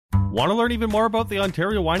Want to learn even more about the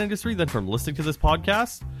Ontario wine industry than from listening to this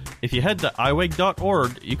podcast? If you head to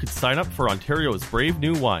iweg.org, you could sign up for Ontario's Brave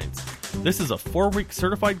New Wines. This is a 4-week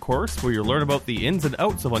certified course where you'll learn about the ins and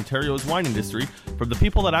outs of Ontario's wine industry from the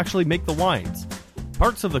people that actually make the wines.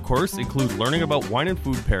 Parts of the course include learning about wine and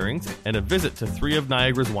food pairings and a visit to 3 of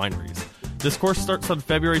Niagara's wineries. This course starts on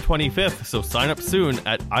February 25th, so sign up soon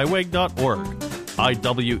at iweg.org.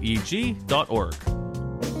 iweg.org.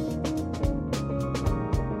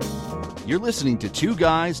 You're listening to Two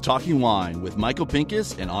Guys Talking Wine with Michael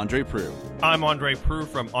Pincus and Andre Proulx. I'm Andre Proulx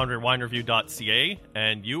from AndreWineReview.ca,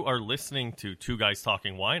 and you are listening to Two Guys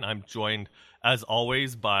Talking Wine. I'm joined, as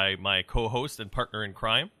always, by my co-host and partner in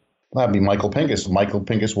crime. That'd be Michael Pincus,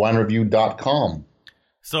 MichaelPincusWineReview.com.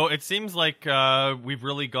 So it seems like we've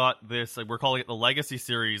really got this, we're calling it the Legacy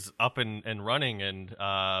Series, up and running, and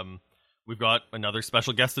we've got another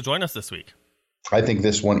special guest to join us this week. I think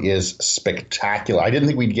this one is spectacular. I didn't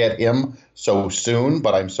think we'd get him so soon,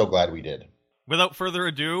 but I'm so glad we did. Without further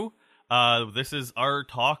ado, this is our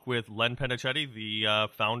talk with Len Pennachetti, the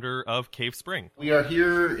founder of Cave Spring. We are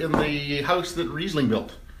here in the house that Riesling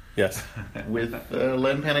built. Yes. With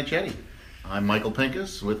Len Pennachetti. I'm Michael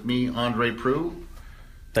Pincus. With me, Andre Proulx.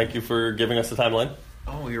 Thank you for giving us the time, Len.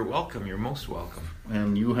 Oh, you're welcome. You're most welcome.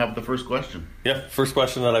 And you have the first question. Yeah, first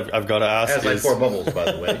question that I've got to ask As is... I pour bubbles,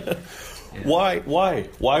 by the way. Yeah.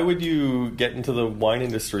 Why would you get into the wine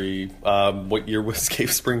industry? What year was Cave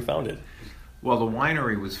Spring founded? Well, the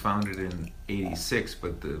winery was founded in '86,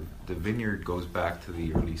 but the vineyard goes back to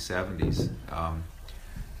the early '70s.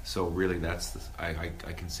 So really, that's I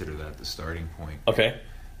consider that the starting point. Okay.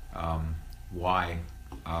 Why?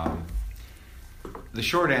 The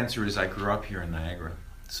short answer is I grew up here in Niagara,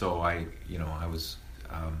 so I was.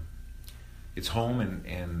 It's home,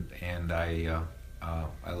 and I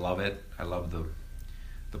love it. I love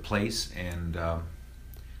the place, and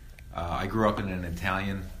I grew up in an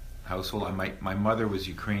Italian household. My mother was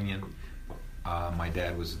Ukrainian, my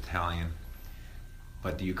dad was Italian,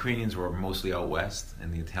 but the Ukrainians were mostly out west,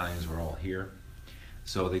 and the Italians were all here,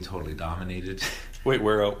 so they totally dominated. Wait,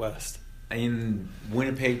 where out west? In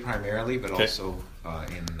Winnipeg primarily, but also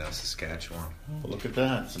in Saskatchewan. Well, look at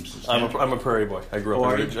that. I'm a prairie boy. I grew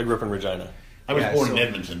up in Regina. I was born in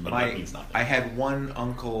Edmonton, but that means nothing. I had one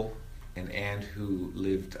uncle and aunt who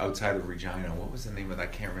lived outside of Regina. What was the name of that? I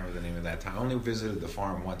can't remember the name of that town. I only visited the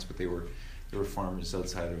farm once, but they were farmers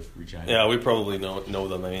outside of Regina. Yeah, we probably know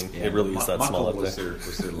them. I mean, it really is that small up there.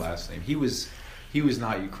 Was their last name. He was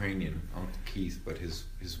not Ukrainian, Uncle Keith, but his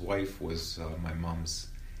wife was my mom's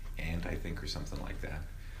aunt, I think, or something like that.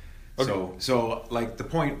 Okay. So like the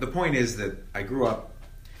point is that I grew up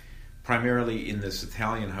primarily in this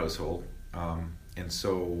Italian household. And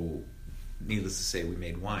so, needless to say, we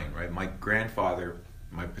made wine, right? My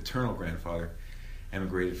paternal grandfather,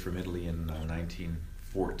 emigrated from Italy in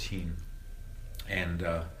 1914, and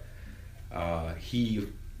he,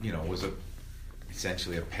 was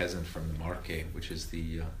essentially a peasant from the Marche, which is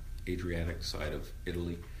the Adriatic side of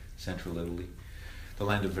Italy, central Italy, the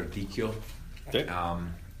land of Verdicchio, okay.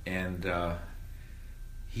 And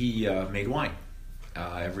he made wine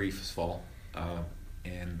every fall.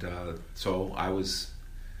 And so I was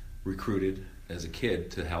recruited as a kid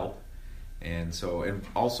to help, and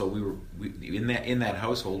also we in that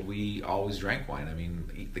household we always drank wine. I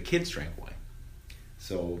mean, the kids drank wine.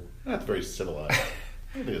 So that's very civilized.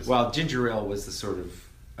 It is. Well, ginger ale was the sort of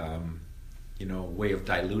way of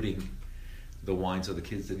diluting the wine so the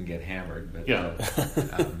kids didn't get hammered. But, yeah.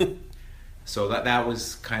 So that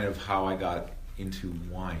was kind of how I got into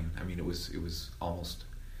wine. I mean, it was almost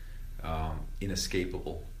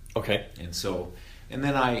inescapable. Okay. And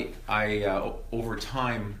then I over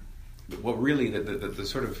time, what really the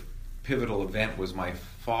sort of pivotal event was my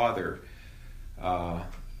father.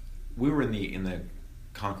 We were in the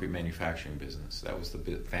concrete manufacturing business. That was the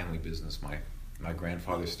family business. My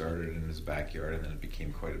grandfather started in his backyard, and then it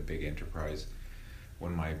became quite a big enterprise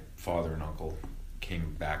when my father and uncle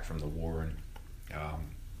came back from the war, and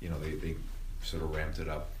they sort of ramped it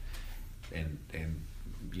up and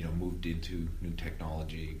moved into new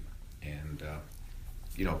technology and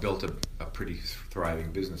built a pretty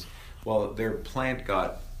thriving business. Well, their plant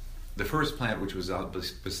the first plant, which was out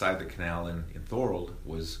beside the canal in Thorold,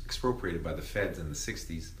 was expropriated by the feds in the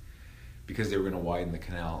 60s because they were going to widen the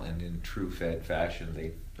canal, and in true Fed fashion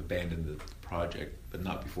they abandoned the project, but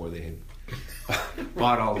not before they had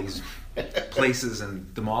bought all these places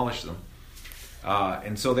and demolished them.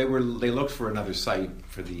 And so they looked for another site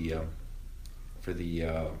for the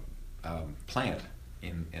plant,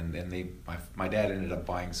 and my dad ended up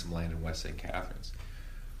buying some land in West St. Catharines,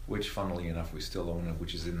 which, funnily enough, we still own it,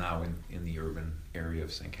 which is now in the urban area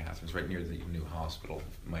of St. Catharines, right near the new hospital.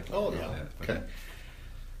 Michael, Okay.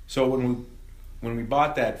 So when we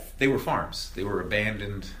bought that, they were farms. They were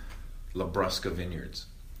abandoned Labrusca vineyards,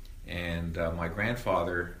 and my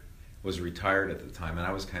grandfather was retired at the time, and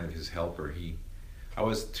I was kind of his helper. I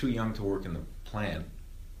was too young to work in the plant,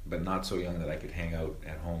 but not so young that I could hang out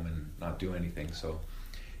at home and not do anything. So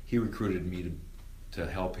he recruited me to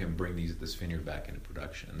help him bring this vineyard back into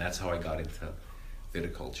production, and that's how I got into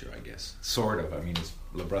viticulture, I guess. Sort of. I mean, it's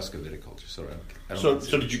Labrusca viticulture. So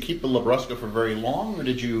did you keep the Labrusca for very long, or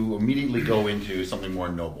did you immediately go into something more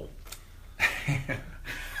noble?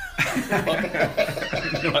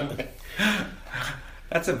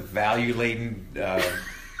 That's a value-laden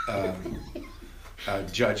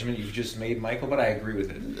judgment you've just made, Michael, but I agree with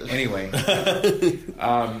it. Anyway,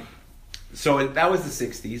 so that was the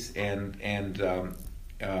 60s, and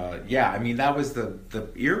I mean, that was the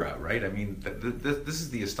era, right? I mean, this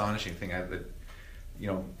is the astonishing thing.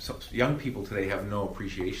 So young people today have no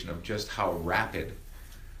appreciation of just how rapid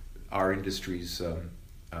our industry's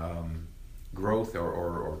growth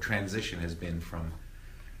or transition has been from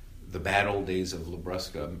the bad old days of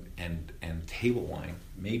Labrusca and table wine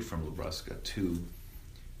made from Labrusca to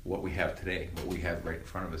what we have today, what we have right in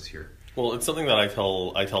front of us here. Well, it's something that I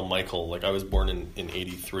tell Michael. Like, I was born in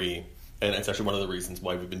 83, and it's actually one of the reasons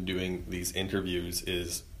why we've been doing these interviews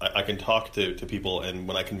is I can talk to people, and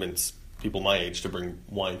when I convince people my age to bring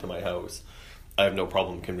wine to my house, I have no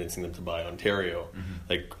problem convincing them to buy Ontario. Mm-hmm.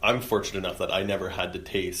 Like, I'm fortunate enough that I never had to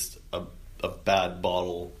taste a bad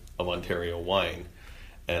bottle of Ontario wine,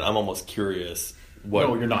 and I'm almost curious.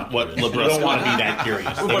 No, you're not. What you don't want to be that curious.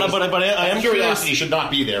 but I am curiosity curious. Should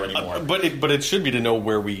not be there anymore. But it should be to know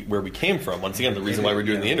where we came from. Once again, the reason why we're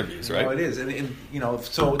doing the interviews, right? No, it is, and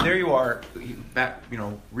so there you are. Back,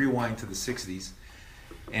 rewind to the 60s,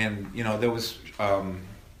 and there was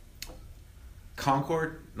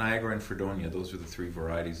Concord, Niagara, and Fredonia. Those were the three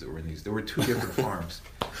varieties that were in these. There were two different farms,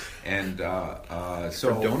 and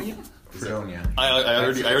so Fredonia. I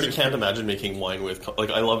already can't imagine making wine with, like,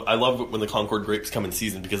 I love when the Concord grapes come in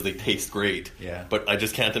season because they taste great. Yeah. But I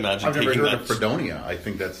just can't imagine I've taking never heard that. of Fredonia. I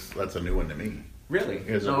think that's a new one to me. Really?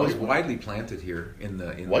 It was widely planted here in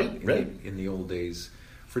the old days.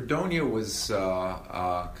 Fredonia was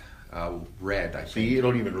red, I think. See, you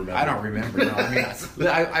don't even remember. I don't remember. No, I mean,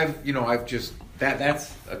 I've just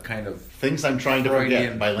that's a kind of Things I'm Trying to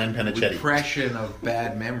Forget by Len Pennachetti. Repression of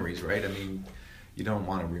bad memories, right? I mean, you don't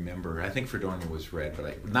want to remember. I think Fredonia was red,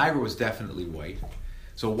 but Niagara was definitely white.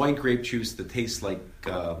 So white grape juice that tastes like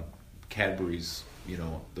Cadbury's,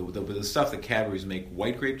 the stuff that Cadbury's make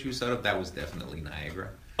white grape juice out of, that was definitely Niagara.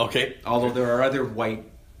 Okay. Although there are other white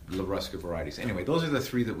Labrusca varieties. Anyway, those are the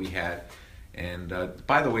three that we had. And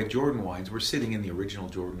by the way, Jordan Wines, we're sitting in the original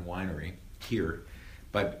Jordan Winery here.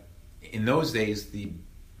 But in those days, the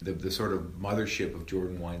sort of mothership of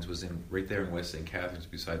Jordan Wines was right there in West St. Catharines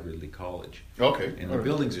beside Ridley College. Okay. And the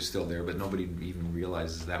buildings are still there, but nobody even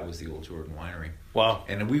realizes that was the old Jordan Winery. Wow.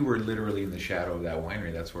 And we were literally in the shadow of that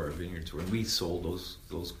winery. That's where our vineyards were. And we sold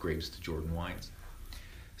those grapes to Jordan Wines.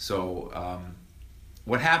 So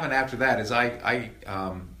what happened after that is I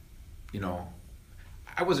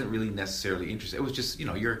wasn't really necessarily interested. It was just,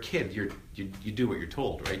 you're a kid. You do what you're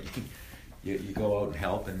told, right? You go out and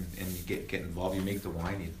help, and you get involved. You make the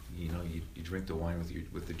wine. You drink the wine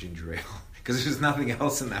with the ginger ale because there's nothing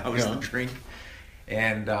else in the house to drink.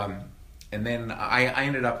 And then I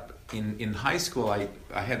ended up in high school. I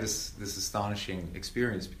had this astonishing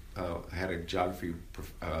experience. I had a geography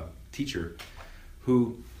teacher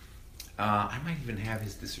who I might even have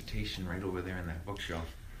his dissertation right over there in that bookshelf.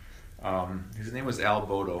 His name was Al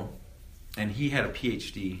Bodo, and he had a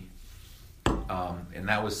PhD, and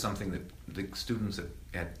that was something that the students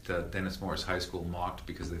at Dennis Morris High School mocked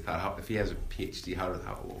because they thought, if he has a PhD,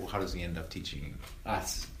 how does he end up teaching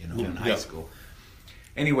us, in high school?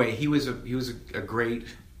 Anyway, he was a great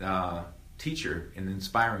teacher, an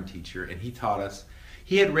inspiring teacher, and he taught us.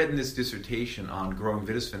 He had written this dissertation on growing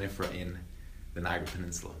Vitis vinifera in the Niagara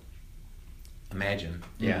Peninsula. Imagine,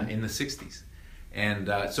 in the 60s. And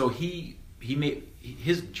so he made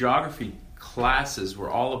his geography classes were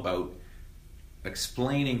all about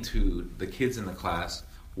explaining to the kids in the class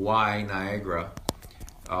why Niagara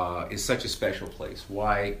is such a special place.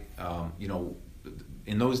 Why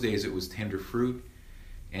in those days it was tender fruit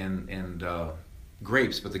and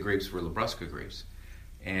grapes, but the grapes were Labrusca grapes.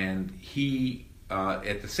 And he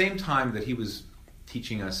at the same time that he was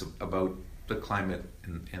teaching us about the climate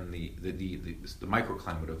and the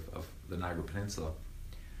microclimate of the Niagara Peninsula.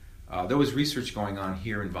 There was research going on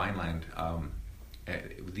here in Vineland.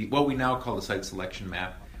 What we now call the site selection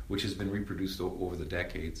map which has been reproduced over the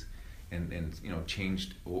decades and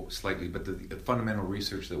changed slightly. But the fundamental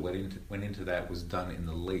research that went into that was done in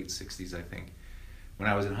the late 60s, I think, when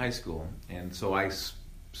I was in high school. And so I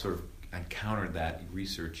sort of encountered that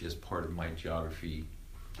research as part of my geography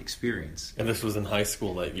experience. And this was in high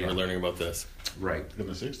school that you were learning about this? Right. In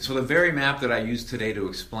the 60s. So the very map that I use today to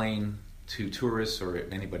explain to tourists or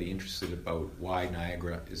anybody interested about why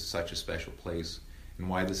Niagara is such a special place and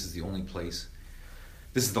why this is the only place.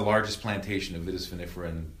 This is the largest plantation of Vitis vinifera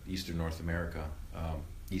in eastern North America,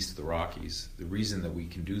 east of the Rockies. The reason that we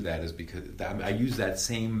can do that is because I use that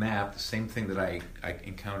same map, the same thing that I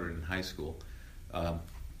encountered in high school,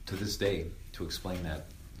 to this day to explain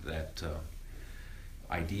that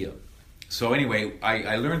idea. So anyway,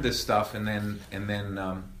 I learned this stuff, and then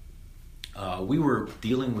we were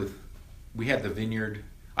dealing with. We had the vineyard.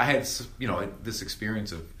 I had this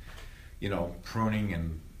experience of pruning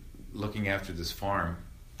and looking after this farm.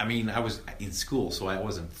 I mean, I was in school, so I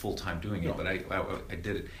wasn't full time doing it, but I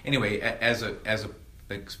did it anyway as a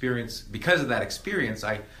experience. Because of that experience,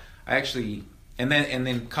 I actually and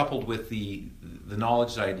then coupled with the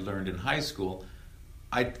knowledge that I'd learned in high school,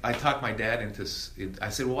 I talked my dad into. I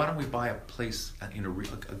said, well, why don't we buy a place in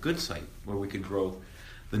a good site where we could grow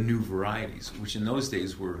the new varieties, which in those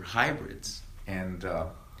days were hybrids, and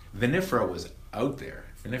vinifera was out there.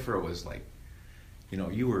 Vinifera was like,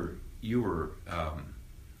 you were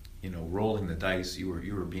rolling the dice. You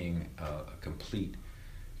were being a complete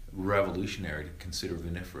revolutionary to consider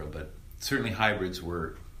vinifera, but certainly hybrids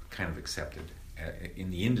were kind of accepted in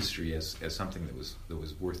the industry as something that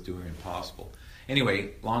was worth doing and possible.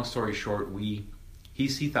 Anyway, long story short,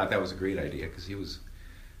 he thought that was a great idea because he was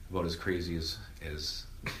about as crazy as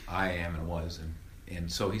I am and was,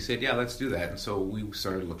 and so he said, yeah, let's do that. And so we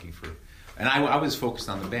started looking for, and I was focused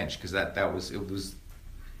on the bench because that was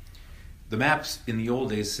the maps in the old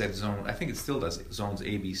days said zone. I think it still does zones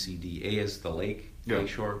A, B, C, D. A is the lake, lake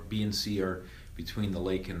shore. B and C are between the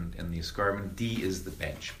lake and the escarpment. D is the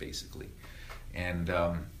bench, basically. And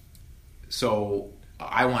so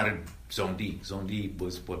I wanted Zone D. Zone D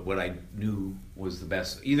was what I knew was the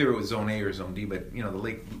best. Either it was Zone A or Zone D, but the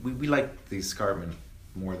lake, we liked the escarpment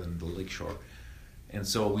more than the lake shore. And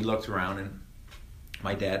so we looked around, and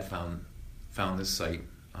my dad found this site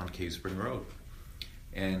on Cave Spring Road,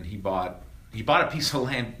 and he bought a piece of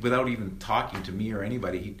land without even talking to me or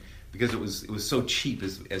anybody, because it was so cheap,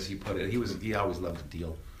 as he put it. He always loved a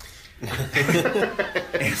deal.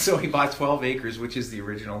 And so he bought 12 acres, which is the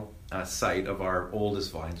original site of our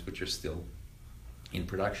oldest vines, which are still in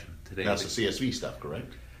production today. That's the CSV stuff,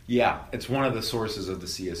 correct? Yeah, it's one of the sources of the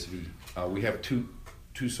CSV. We have two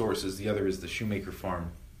sources. The other is the Shoemaker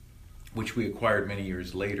Farm, which we acquired many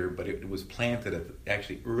years later, but it was planted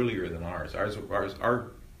actually earlier than ours.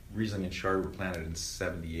 Our Riesling and Chard were planted in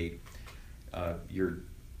 78. I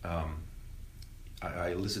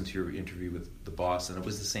listened to your interview with the boss, and it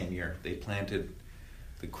was the same year. They planted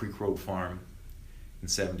the Creek Road Farm in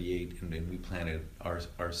 78, and then we planted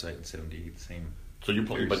our site in 78, the same. So you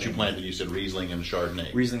planted, you said Riesling and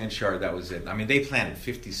Chardonnay. Riesling and Chard, that was it. I mean, they planted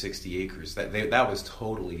 50, 60 acres. That was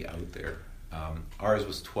totally out there. Ours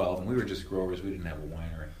was 12, and we were just growers. We didn't have a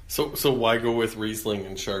winery. So why go with Riesling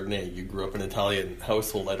and Chardonnay? You grew up in an Italian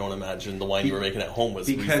household. I don't imagine the wine you were making at home was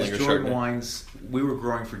Riesling or Chardonnay. Because Jordan Wines, we were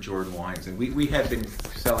growing for Jordan Wines, and we had been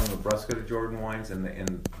selling Nebraska to Jordan Wines,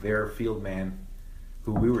 and their field man,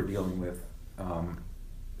 who we were dealing with,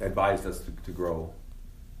 advised us to grow.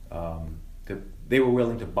 They were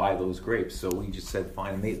willing to buy those grapes, so we just said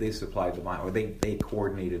fine, and they supplied the vine, or they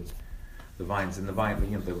coordinated the vines. And the vine,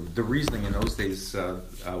 the Riesling in those days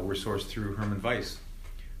were sourced through Herman Weiss,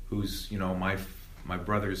 who's my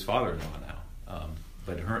brother's father-in-law now.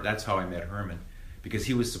 But that's how I met Herman, because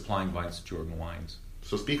he was supplying vines to Jordan Wines.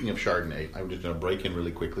 So speaking of Chardonnay, I'm just going to break in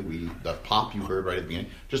really quickly. The pop you heard right at the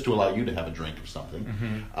beginning, just to allow you to have a drink of something.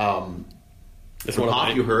 Mm-hmm. The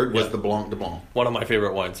pop you heard was the Blanc de Blanc. One of my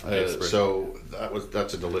favorite wines. So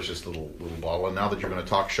that's a delicious little bottle. And now that you're going to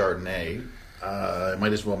talk Chardonnay, I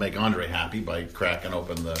might as well make Andre happy by cracking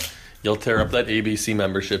open the... You'll tear up that ABC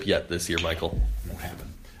membership yet this year, Michael. Won't happen.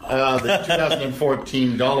 The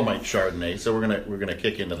 2014 Dolomite Chardonnay. So we're gonna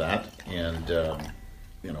kick into that, and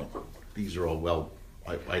these are all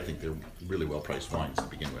I think they're really well priced wines to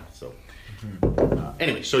begin with. So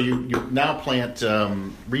anyway, so you now plant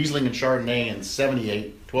Riesling and Chardonnay in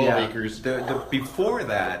 78, 12 acres. Before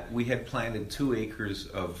that, we had planted 2 acres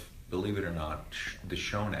of, believe it or not, the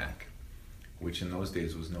Shonak, which in those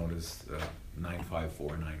days was known as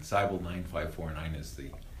 9549. Seibel 9549 is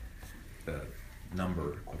the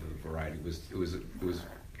number of the variety. It was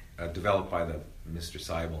developed by the Mr.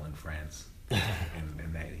 Seibel in France.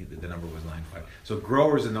 and the number was 9.5. So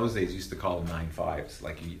growers in those days used to call them 9.5s.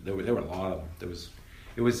 Like there were a lot of them.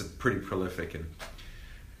 It was pretty prolific and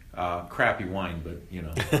crappy wine, but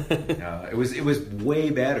it was way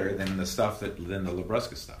better than the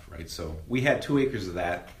Labrusca stuff, right? So we had 2 acres of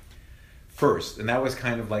that first, and that was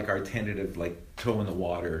kind of like our tentative, like toe in the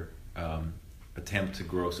water attempt to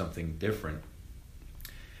grow something different.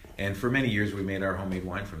 And for many years, we made our homemade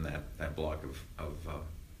wine from that block of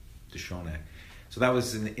Deschonach. So that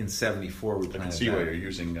was in 74. We planted. I can see why you're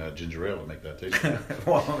using ginger ale to make that taste.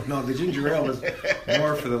 Well, no, the ginger ale was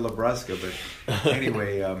more for the Labrusca, but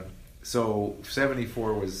anyway. So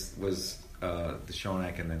 74 was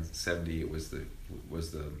Deschonach, and then 70 was the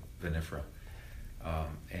vinifera,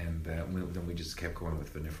 and then we just kept going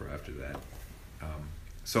with vinifera after that.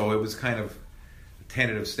 So it was kind of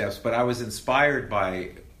tentative steps, but I was inspired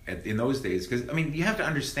by in those days because you have to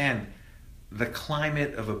understand the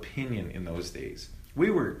climate of opinion in those days. We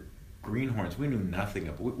were greenhorns. We knew nothing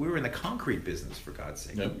about. We were in the concrete business, for God's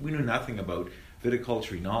sake. Yep. We knew nothing about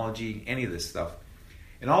viticulture, enology, any of this stuff.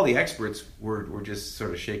 And all the experts were just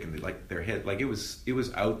sort of shaking their head. Like it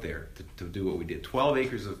was out there to do what we did. 12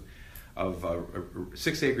 acres of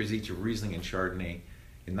 6 acres each of Riesling and Chardonnay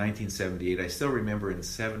in 1978. I still remember in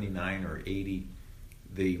 79 or 80,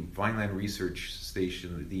 the Vineland Research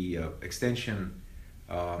Station, the extension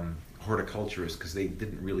horticulturists, because they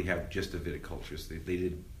didn't really have just a viticulturist. They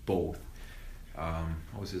did both.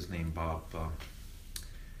 What was his name? Bob.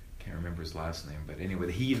 Can't remember his last name, but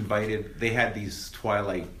anyway, they had these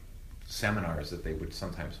twilight seminars that they would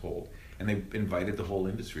sometimes hold, and they invited the whole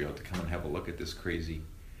industry out to come and have a look at this crazy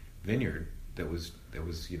vineyard that was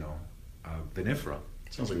vinifera.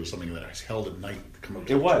 Sounds like it was something that was held at night. Come up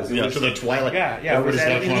to the twilight. Yeah. It was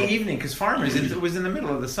in the evening because farmers. It was in the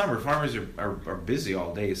middle of the summer. Farmers are busy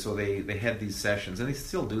all day, so they had these sessions, and they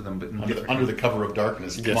still do them, but under the cover of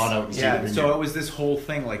darkness. Come on out and see the vineyard. So it was this whole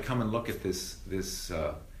thing, like come and look at this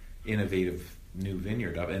innovative new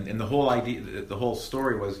vineyard, and the whole idea, the whole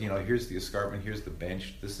story was, here's the escarpment, here's the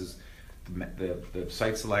bench, this is the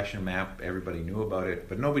site selection map. Everybody knew about it,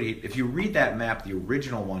 but nobody. If you read that map, the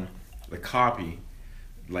original one, the copy,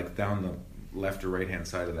 like down the left or right hand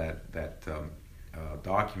side of that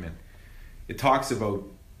document, it talks about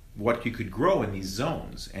what you could grow in these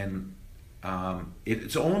zones, and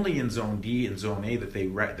it's only in Zone D and Zone A that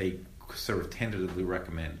they sort of tentatively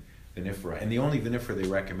recommend vinifera, and the only vinifera they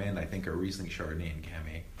recommend, I think, are Riesling, Chardonnay, and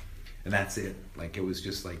Gamay, and that's it. Like it was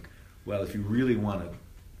just like, well, if you really want to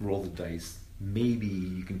roll the dice, maybe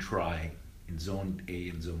you can try in Zone A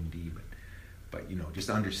and Zone D, but just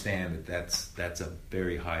understand that's a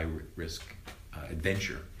very high risk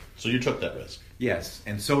adventure. So you took that risk. Yes,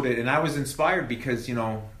 and so did, and I was inspired because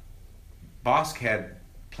Bosc had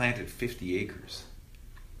planted 50 acres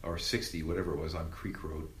or 60, whatever it was, on Creek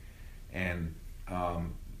Road, and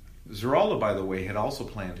Zeralda, by the way, had also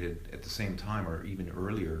planted at the same time, or even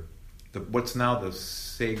earlier, what's now the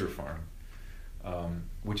Sager farm,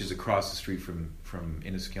 which is across the street from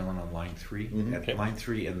Inniskillen on Line 3, Okay. Line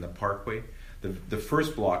 3 and the Parkway. The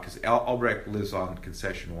first block, because Albrecht lives on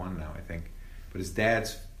Concession 1 now, I think, but his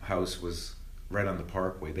dad's house was right on the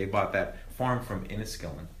Parkway. They bought that farm from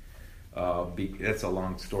Inniskillen. That's a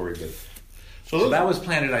long story, but... So that was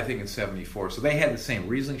planted, I think, in 74. So they had the same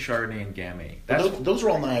Riesling, Chardonnay, and Gamay. Those are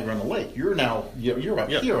all Niagara on the Lake. You're up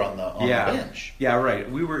here on the bench. Yeah, right.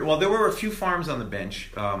 There were a few farms on the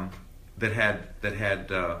bench that had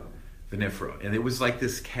vinifera, and it was like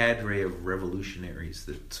this cadre of revolutionaries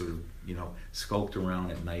that sort of skulked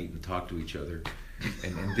around at night and talked to each other,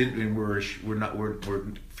 and we're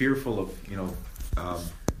fearful of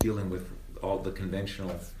dealing with all the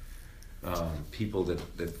conventional. People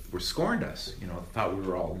that were scorned us, thought we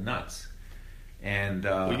were all nuts, and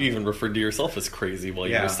you even referred to yourself as crazy while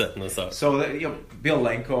you were setting this up. So Bill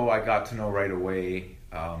Lenko, I got to know right away.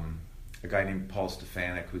 A guy named Paul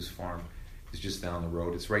Stefanik, whose farm is just down the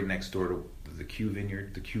road. It's right next door to the Q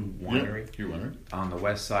Vineyard, the Q Winery. Q Winery on the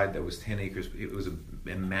west side. That was 10 acres. It was an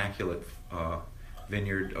immaculate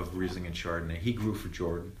vineyard of Riesling and Chardonnay. He grew for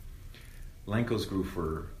Jordan. Lenko's grew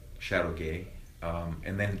for Chateau Gay,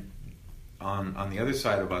 and then. On the other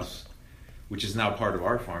side of us, which is now part of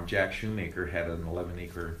our farm, Jack Shoemaker had an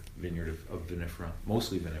 11-acre vineyard of vinifera,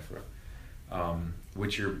 mostly vinifera,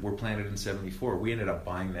 which were planted in 74. We ended up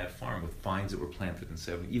buying that farm with vines that were planted in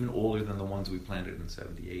 70, even older than the ones we planted in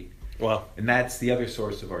 78. Wow. And that's the other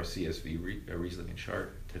source of our CSV, Riesling and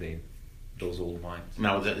Chard today, those old vines.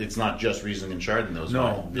 Now, it's not just Riesling and Chard in those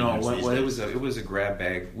vines. No. It was a grab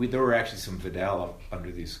bag. There were actually some Vidal up under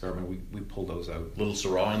the escarpment. We pulled those out. Little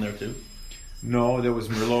Syrah in there, too? No, there was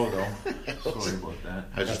Merlot though. Sorry about that.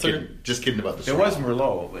 I was just kidding about the There Syrah. was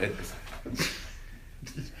Merlot.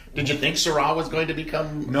 Did you think Syrah was going to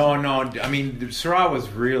become... No. I mean, Syrah was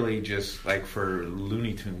really just like for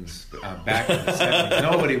Looney Tunes back in the 70s.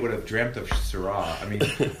 Nobody would have dreamt of Syrah. I mean,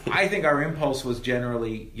 I think our impulse was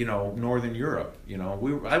generally, Northern Europe. We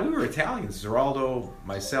were Italians. Zeraldo,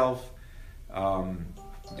 myself,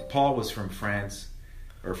 Paul was from France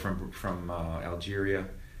or from Algeria.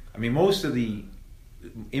 I mean, most of the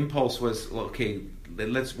impulse was, okay,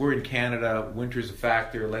 we're in Canada, winter's a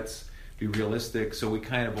factor, let's be realistic. So we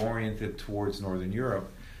kind of oriented towards Northern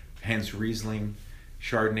Europe, hence Riesling,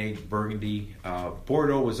 Chardonnay, Burgundy.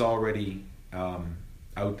 Bordeaux was already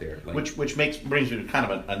out there. Which brings me to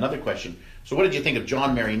kind of another question. So what did you think of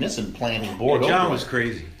John Mary Nissen planting Bordeaux? Yeah, John was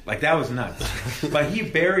crazy. Like, that was nuts. But he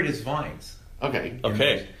buried his vines. Okay.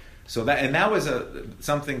 So that was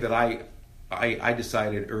something that I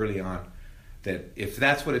decided early on, that if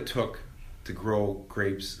that's what it took to grow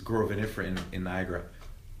vinifera in Niagara,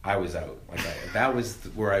 I was out. That was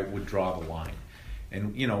where I would draw the line.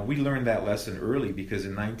 And, we learned that lesson early because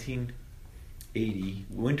in 1980,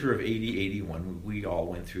 winter of 80-81, we all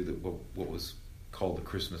went through what was called the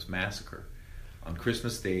Christmas Massacre. On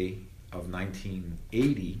Christmas Day of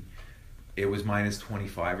 1980, it was minus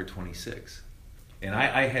 25 or 26. And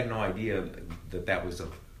I had no idea that was I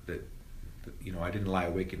didn't lie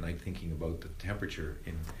awake at night thinking about the temperature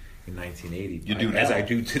in 1980. You do now. As I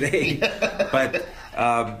do today. But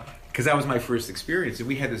because that was my first experience. And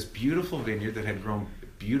we had this beautiful vineyard that had grown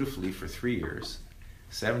beautifully for 3 years,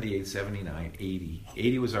 78, 79, 80.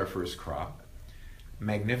 80 was our first crop.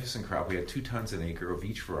 Magnificent crop. We had 2 tons an acre of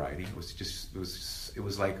each variety. It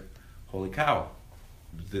was like, holy cow,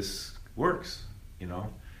 this works,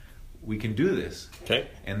 we can do this. Okay.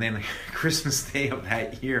 And then Christmas Day of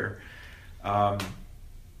that year,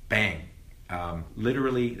 bang.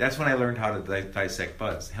 Literally, that's when I learned how to dissect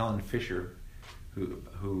buds. Helen Fisher,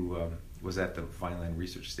 who was at the Vineland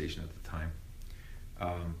Research Station at the time,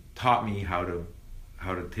 taught me how to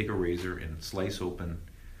take a razor and slice open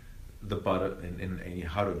the bud and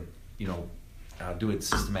how to do it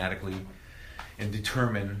systematically and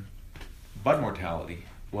determine bud mortality.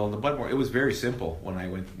 Well, it was very simple when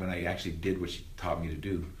I actually did what she taught me to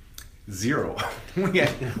do. 0. we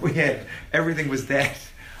had everything was dead.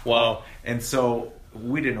 Wow. And so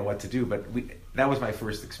we didn't know what to do, but that was my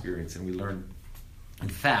first experience, and we learned, in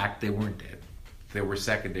fact, they weren't dead. There were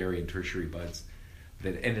secondary and tertiary buds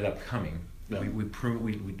that ended up coming. Yeah. We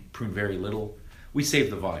pruned very little. We saved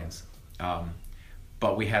the vines,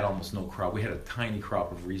 but we had almost no crop. We had a tiny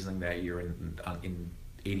crop of Riesling that year in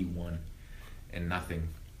 81, and nothing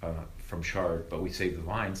from Chard, but we saved the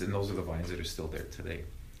vines, and those are the vines that are still there today.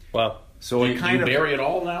 Wow. So you bury it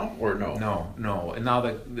all now, or no? No. And now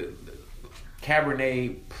the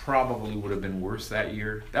Cabernet probably would have been worse that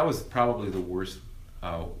year. That was probably the worst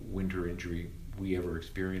winter injury we ever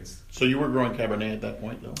experienced. So you were growing Cabernet at that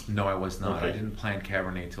point, though? No, I was not. Okay. I didn't plant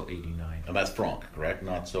Cabernet until 89. And that's Franc, correct?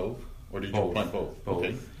 Not Sauve? Or did you plant both? Both,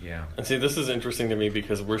 okay. Yeah. And see, this is interesting to me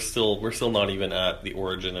because we're still not even at the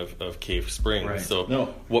origin of Cave Springs. Right. So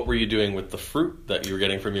No. What were you doing with the fruit that you were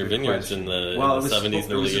getting from your vineyards in the 70s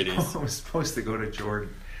and early 80s? It was supposed to go to Jordan,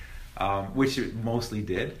 which it mostly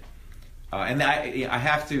did. And I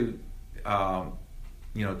have to,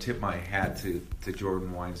 tip my hat to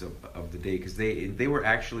Jordan Wines of the day, because they were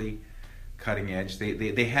actually cutting edge.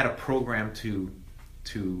 They had a program to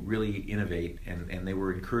really innovate, and they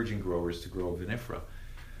were encouraging growers to grow vinifera.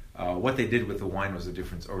 What they did with the wine was a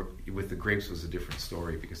different, or with the grapes was a different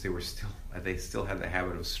story, because they still had the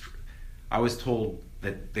habit of. I was told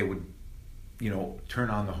that they would, turn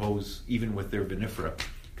on the hose even with their vinifera,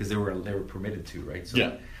 because they were permitted to, right? So,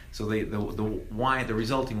 yeah. So the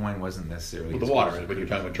resulting wine wasn't necessarily the water. But you're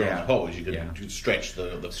talking about turning the hose, you could stretch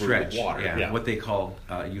the fruit with water. Yeah. What they call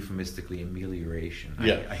euphemistically amelioration.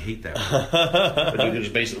 Yeah. I hate that word. But you're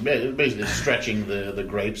just basically stretching the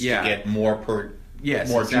grapes to get more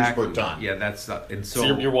juice per ton. Yeah, that's and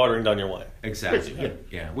so you're watering down your wine. Exactly.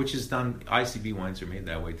 Yeah, which is done. ICB wines are made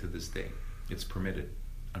that way to this day. It's permitted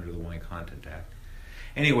under the Wine Content Act.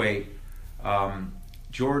 Anyway,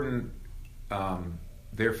 Jordan.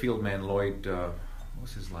 Their field man Lloyd, what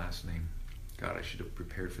was his last name? God, I should have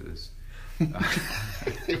prepared for this.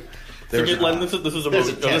 Len, this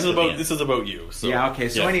is about you. So. Yeah. Okay.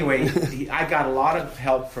 So anyway, I got a lot of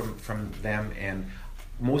help from them, and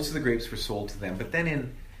most of the grapes were sold to them. But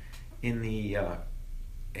then in the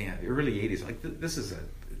early '80s,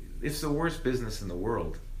 it's the worst business in the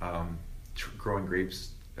world, growing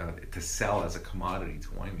grapes to sell as a commodity to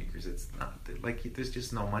winemakers. It's not there's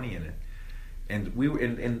just no money in it. And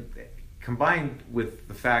combined with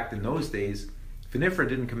the fact in those days, vinifera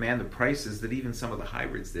didn't command the prices that even some of the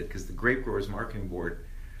hybrids did, because the Grape Growers Marketing Board,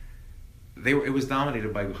 it was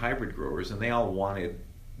dominated by hybrid growers, and they all wanted,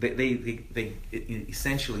 they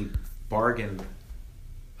essentially bargained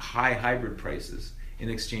high hybrid prices in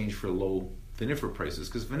exchange for low vinifera prices,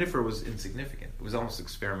 because vinifera was insignificant. It was almost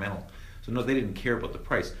experimental. So no, they didn't care about the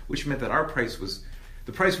price, which meant that our price was,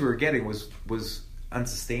 the price we were getting was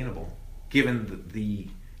unsustainable, given the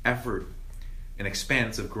effort and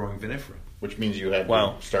expense of growing vinifera. Which means you had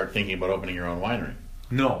to start thinking about opening your own winery.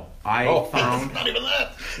 No, I found not even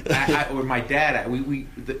that. Or my dad,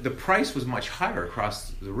 the price was much higher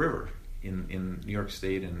across the river in New York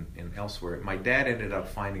State and elsewhere. My dad ended up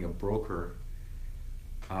finding a broker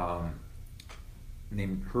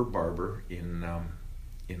named Herb Barber in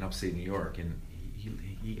upstate New York, and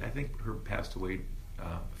he I think Herb passed away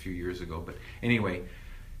a few years ago. But anyway,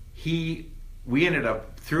 we ended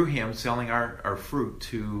up through him selling our fruit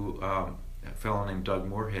to a fellow named Doug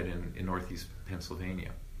Moorhead in Northeast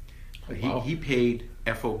Pennsylvania. Wow. He paid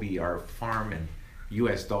FOB, our farm, in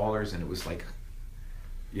U.S. dollars, and it was like,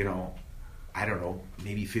 I don't know,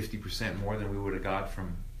 maybe 50% more than we would have got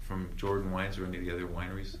from Jordan Wines or any of the other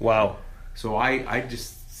wineries. Wow. So I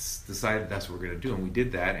just decided that's what we're going to do, and we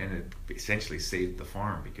did that, and it essentially saved the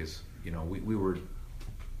farm, because we were,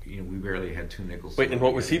 we barely had 2 nickels. Wait, and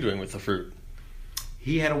what was he doing with the fruit?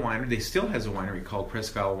 He had a winery. They still has a winery called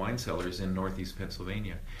Presque Isle Wine Cellars in Northeast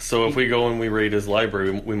Pennsylvania. So if we go and we raid his library,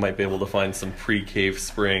 we might be able to find some pre-Cave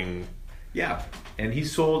Spring. Yeah, and he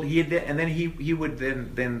sold. And then he would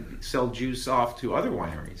then sell juice off to other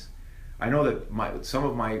wineries. I know that some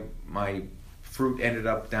of my fruit ended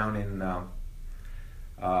up down in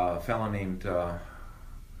a fellow named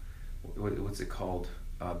what's it called,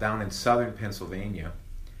 down in southern Pennsylvania,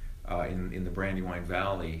 in the Brandywine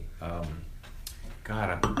Valley.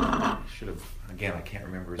 God, I should have. Again, I can't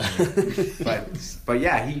remember his name. but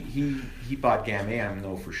yeah, he bought Gamay, I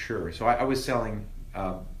know for sure. So I was selling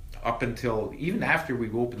up until even after we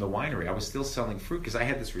opened the winery. I was still selling fruit, because I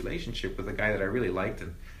had this relationship with a guy that I really liked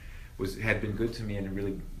and had been good to me, and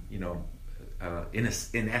really,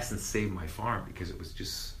 in essence, saved my farm, because it was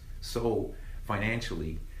just so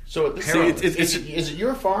financially. So is it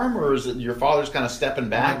your farm, or is it your father's kind of stepping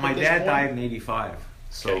back? My dad died in '85.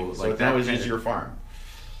 So that was your farm.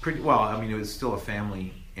 Pretty well. I mean, it was still a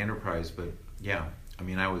family enterprise, but yeah. I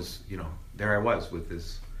mean, I was, there I was with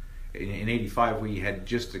this. In '85, we had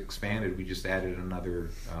just expanded. We just added another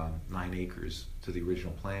 9 acres to the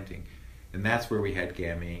original planting, and that's where we had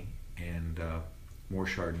Gamay and more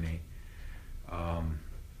Chardonnay.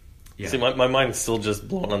 Yeah. See, my mind's still just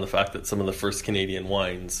blown on the fact that some of the first Canadian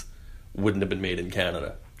wines wouldn't have been made in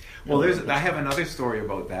Canada. Well, I have another story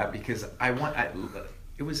about that, because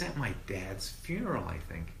it was at my dad's funeral, I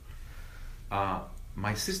think.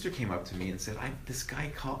 My sister came up to me and said, this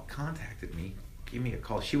guy contacted me, gave me a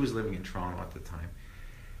call. She was living in Toronto at the time.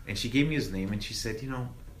 And she gave me his name, and she said,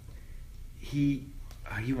 he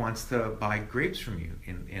wants to buy grapes from you.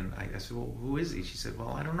 And I said, well, who is he? She said, well,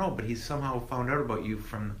 I don't know, but he somehow found out about you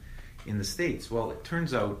in the States. Well, it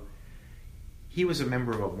turns out he was a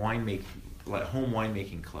member of a home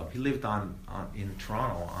winemaking club. He lived in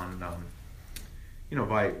Toronto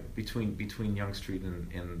by between Yonge Street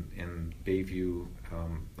and Bayview,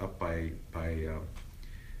 up by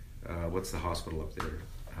what's the hospital up there?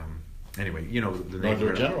 Anyway, the name.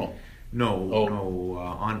 Northern General. No,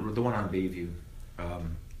 on the one on Bayview.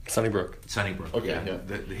 Sunnybrook. Sunnybrook. Okay. Yeah.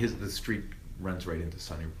 The street runs right into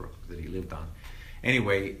Sunnybrook that he lived on.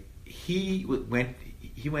 Anyway, he went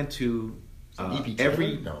to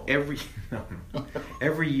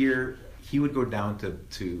every year he would go down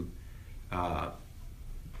to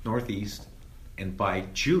Northeast and buy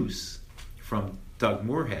juice from Doug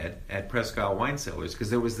Moorhead at Presque Isle Wine Cellars, because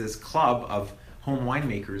there was this club of home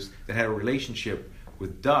winemakers that had a relationship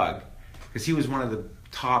with Doug, because he was one of the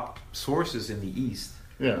top sources in the East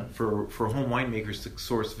for home winemakers to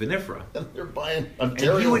source vinifera. And they're buying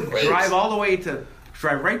Ontario and he would grapes.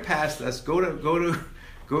 drive right past us, go to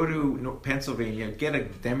Pennsylvania, get a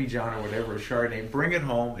Demijohn or whatever, a Chardonnay, bring it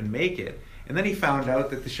home and make it. And then he found out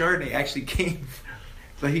that the Chardonnay actually came.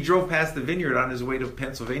 So he drove past the vineyard on his way to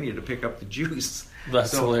Pennsylvania to pick up the juice.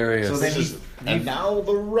 That's hilarious. So then and now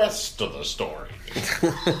the rest of the story.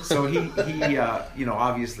 So he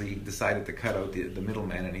obviously decided to cut out the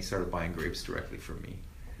middleman, and he started buying grapes directly from me.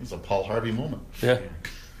 It's a Paul Harvey moment. Yeah.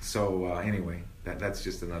 So anyway, that's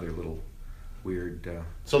just another little weird.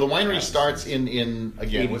 So the winery starts in again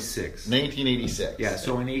 86. 1986. Yeah.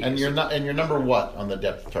 So in 86. And you're number what on the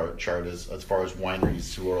depth chart as far as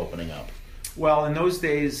wineries who are opening up? Well, in those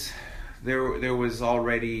days, there was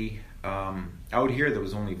already out here there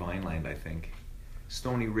was only Vineland, I think.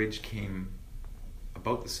 Stony Ridge came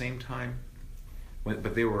about the same time,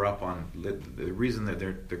 but they were up on the reason that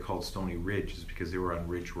they're called Stony Ridge is because they were on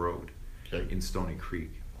Ridge Road in Stony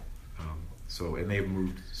Creek. And they've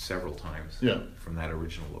moved several times from that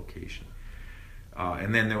original location.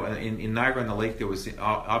 And then in Niagara-on-the-Lake, there was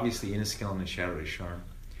obviously Inniskillen and Chateau de Charme.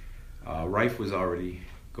 Rife was already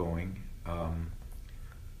going.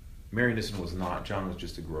 Mary Nissen was not. John was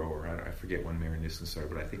just a grower. I forget when Mary Nissen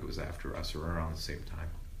started, but I think it was after us or around the same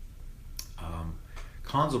time.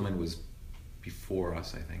 Conzelman was before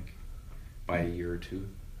us, I think, by a year or two.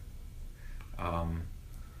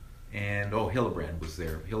 And Hillebrand was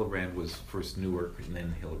there. Hillebrand was first Newark and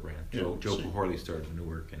then Hillebrand. Joe Pahorley started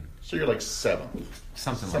Newark, and so you're like seventh,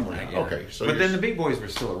 something like that. Yeah. Okay, so but then the big boys were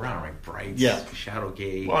still around, right? Brights,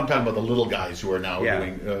 Shadowgate. Well, I'm talking about the little guys who are now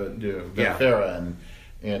doing Vinifera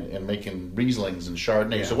and making Rieslings and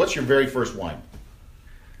Chardonnay. Yeah. So what's your very first wine?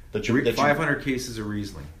 500 cases of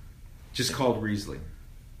Riesling, just called Riesling,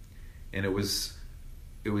 and it was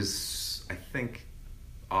I think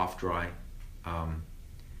off dry.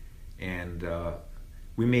 And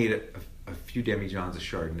we made a few demijohns of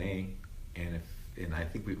Chardonnay, and I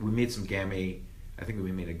think we made some Gamay. I think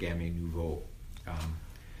we made a Gamay Nouveau,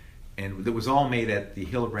 and it was all made at the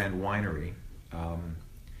Hillebrand Winery,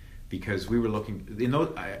 because we were looking.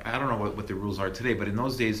 I don't know what the rules are today, but in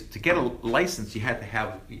those days, to get a license, you had to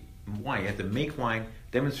have wine. You had to make wine,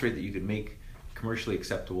 demonstrate that you could make commercially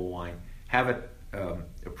acceptable wine, have it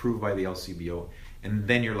approved by the LCBO, and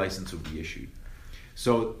then your license would be issued.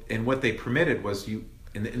 So, and what they permitted was you.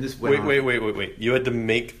 And this wait. You had to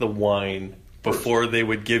make the wine before they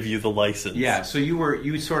would give you the license. Yeah. So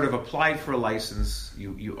you sort of applied for a license.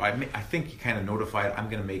 I think you kind of notified, I'm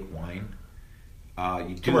going to make wine.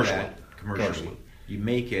 You do that commercially. You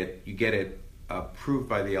make it. You get it approved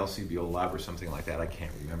by the LCBO lab or something like that. I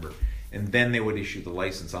can't remember. And then they would issue the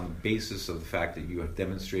license on the basis of the fact that you have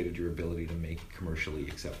demonstrated your ability to make commercially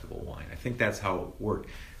acceptable wine. I think that's how it worked.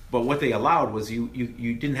 But what they allowed was you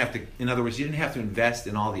didn't have to. In other words, you didn't have to invest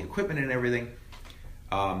in all the equipment and everything.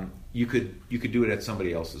 You could do it at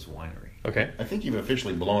somebody else's winery. Okay. I think you've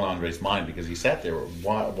officially blown Andre's mind because he sat there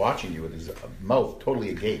watching you with his mouth totally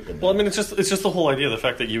agape. Well, I mean, it's just the whole idea, the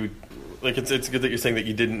fact that you, like, it's good that you're saying that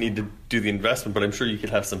you didn't need to do the investment, but I'm sure you could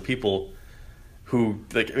have some people who,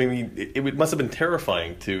 like, I mean, it must have been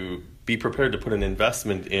terrifying to be prepared to put an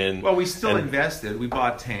investment in. Well, we still invested. We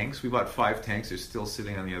bought tanks. We bought 5 tanks. They're still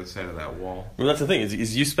sitting on the other side of that wall. Well, that's the thing,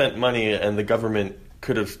 is you spent money and the government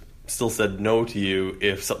could have still said no to you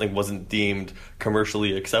if something wasn't deemed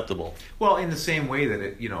commercially acceptable. Well, in the same way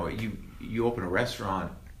that you open a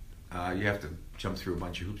restaurant, you have to jump through a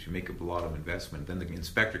bunch of hoops. You make up a lot of investment. Then the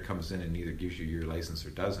inspector comes in and either gives you your license or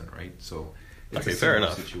doesn't, right? So it's a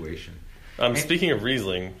similar situation. Speaking of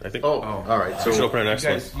Riesling, I think. All right. So we should open our next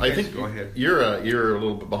one. I think go ahead. You're a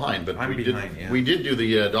little bit behind, but I'm behind. We did do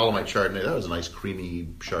the Dolomite Chardonnay. That was a nice creamy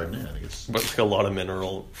Chardonnay. I think it's like a lot of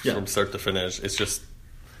mineral from start to finish. It's just.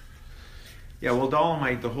 Yeah, well,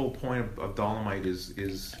 Dolomite. The whole point of Dolomite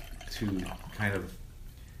is to kind of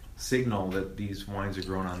signal that these wines are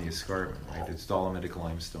grown on the escarpment. Right? It's Dolomitic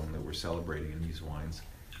limestone that we're celebrating in these wines,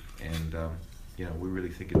 and we really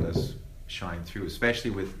think it does shine through, especially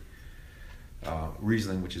with.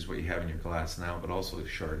 Riesling, which is what you have in your glass now, but also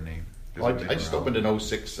Chardonnay. Well, I just opened an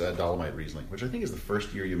 06 Dolomite Riesling, which I think is the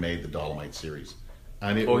first year you made the Dolomite series.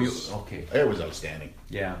 And it was outstanding.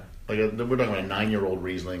 Yeah. Like we're talking about a 9-year-old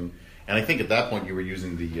Riesling, and I think at that point you were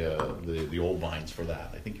using the old vines for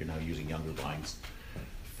that. I think you're now using younger vines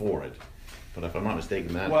for it. But if I'm not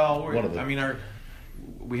mistaken,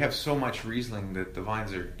 we have so much Riesling that the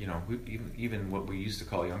vines are, even what we used to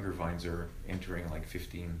call younger vines are entering like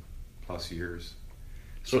 15 plus years.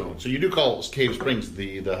 So you do call Cave Springs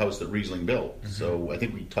the house that Riesling built. Mm-hmm. So I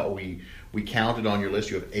think we counted on your list.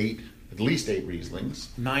 You have at least 8 Rieslings.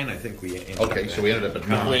 9, I think we. So we ended up at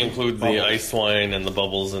 9. We include the ice wine and the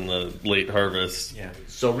bubbles and the late harvest. Yeah.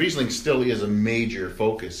 So Riesling still is a major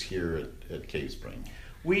focus here at Cave Spring.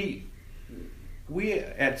 We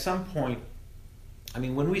at some point. I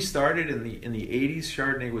mean, when we started in the 80s,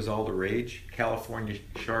 Chardonnay was all the rage. California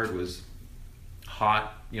Chard was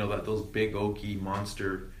hot, those big oaky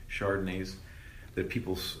monster Chardonnays that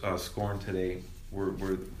people scorn today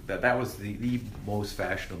were that was the most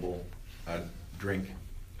fashionable drink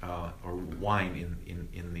or wine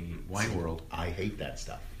in the wine world. I hate that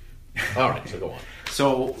stuff. All right, so go on.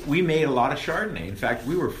 So we made a lot of Chardonnay. In fact,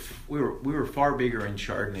 we were far bigger in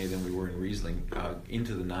Chardonnay than we were in Riesling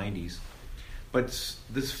into the 90s. But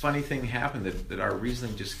this funny thing happened that our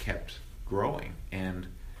Riesling just kept growing, and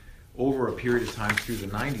over a period of time through the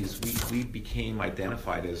 90s, we became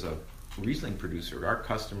identified as a Riesling producer. Our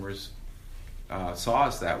customers saw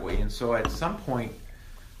us that way, and so at some point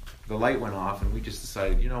the light went off, and we just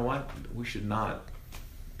decided, you know what, we should not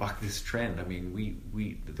buck this trend. I mean,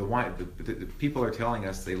 the wine, the people are telling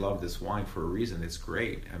us they love this wine for a reason. It's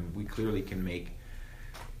great, and we clearly can make,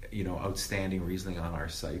 you know, outstanding Riesling on our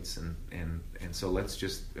sites, and so let's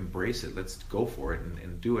just embrace it. Let's go for it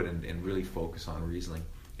and do it, and really focus on Riesling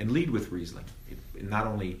and lead with Riesling, not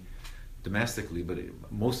only domestically, but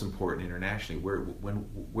most important internationally.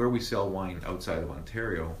 Where we sell wine outside of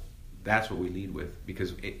Ontario, that's what we lead with,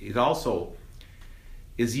 because it also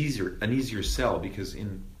is an easier sell, because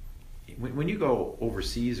when you go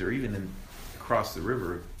overseas or even across the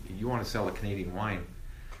river, you want to sell a Canadian wine.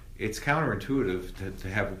 It's counterintuitive to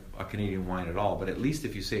have a Canadian wine at all, but at least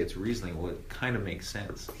if you say it's Riesling, well, it kind of makes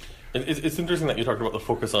sense. It's interesting that you talked about the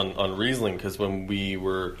focus on Riesling, because when we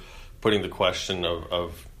were putting the question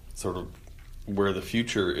of sort of where the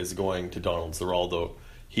future is going to Donald Zeraldo,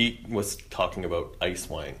 he was talking about ice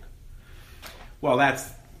wine. Well,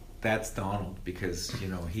 that's Donald, because, you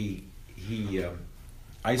know, he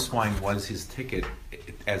ice wine was his ticket,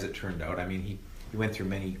 as it turned out. I mean, he went through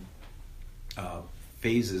many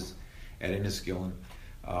phases at Enniskillen,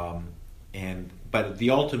 but the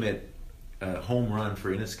ultimate home run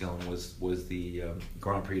for Enniskillen was the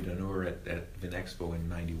Grand Prix d'Honneur at Vinexpo in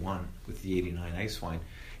 '91 with the '89 ice wine,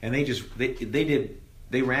 and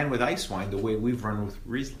they ran with ice wine the way we've run with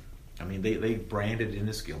Riesling. I mean, they branded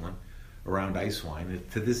Enniskillen around ice wine.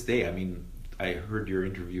 And to this day, I mean, I heard your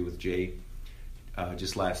interview with Jay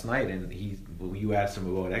just last night, and when you asked him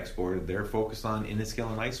about export, they're focused on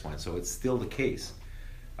Enniskillen ice wine, so it's still the case.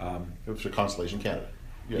 It was for Constellation Canada.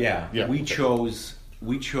 Yeah. We chose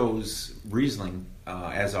Riesling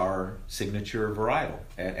as our signature varietal,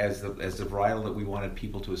 as the varietal that we wanted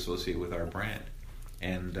people to associate with our brand,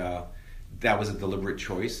 and that was a deliberate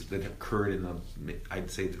choice that occurred in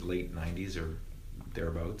I'd say the late '90s or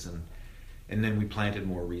thereabouts, and then we planted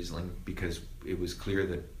more Riesling because it was clear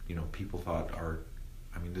that, you know, people thought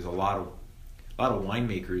there's a lot of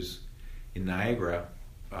winemakers in Niagara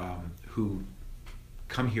who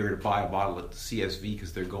come here to buy a bottle at CSV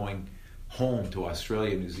because they're going home to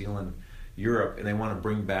Australia, New Zealand, Europe, and they want to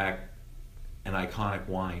bring back an iconic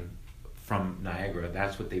wine from Niagara.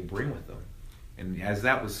 That's what they bring with them. And as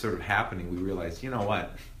that was sort of happening, we realized, you know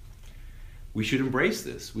what, we should embrace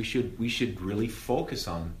this. We should really focus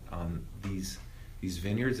on these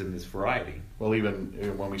vineyards and this variety. Well,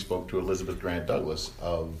 even when we spoke to Elizabeth Grant Douglas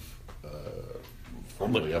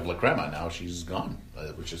formerly of La Crema, now she's gone,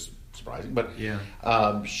 which is surprising. But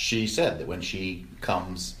she said that when she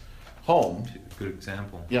comes home, good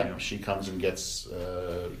example. Yeah, she comes and gets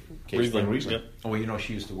Riesling. Yeah. Oh, you know,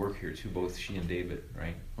 she used to work here too. Both she and David,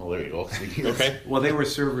 right? Well, there you go. Okay. Well, they were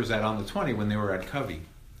servers at On the 20 when they were at Covey.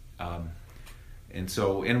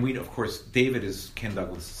 And we, of course, David is Ken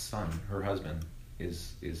Douglas' son. Her husband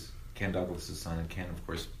is Ken Douglas' son, and Ken, of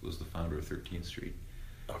course, was the founder of 13th Street.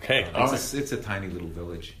 Okay. It's a tiny little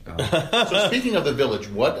village. So speaking of the village,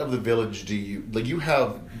 what of the village do you like? You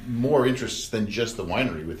have more interests than just the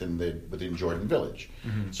winery within Jordan Village.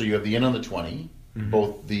 Mm-hmm. So you have the Inn on the 20, mm-hmm.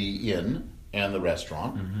 both the inn and the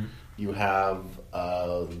restaurant. Mm-hmm. You have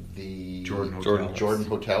the Jordan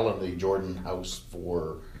Hotel and the Jordan House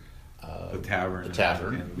for the tavern. The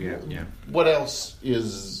tavern. And we have, yeah. What else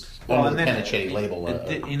is on the Pennachetti label?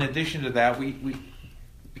 In addition to that, we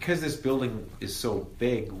because this building is so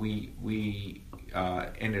big, we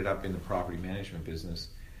ended up in the property management business,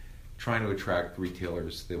 trying to attract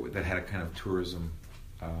retailers that had a kind of tourism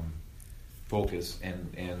focus,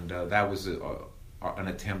 and that was an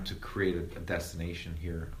attempt to create a destination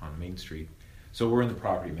here on Main Street. So we're in the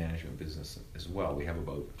property management business as well. We have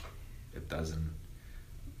about a dozen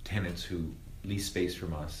tenants who lease space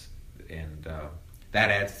from us, and that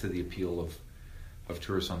adds to the appeal of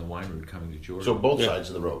tourists on the wine route coming to Jordan. So both sides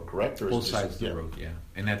of the road, correct? Or both sides of the road, yeah.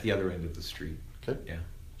 And at the other end of the street. Okay. Yeah.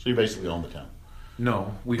 So you basically own the town.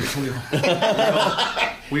 No, we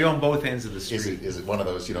own both ends of the street. Is it one of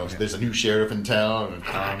those, there's a new sheriff in town?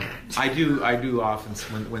 I do often,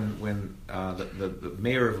 when the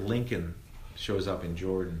mayor of Lincoln shows up in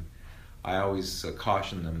Jordan, I always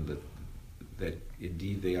caution them that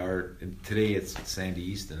indeed they are, and today it's Sandy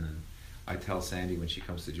Easton, and I tell Sandy when she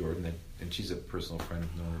comes to Jordan, and she's a personal friend,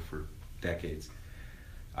 I've known her for decades,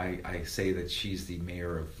 I say that she's the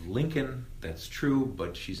mayor of Lincoln. That's true,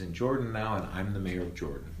 but she's in Jordan now, and I'm the mayor of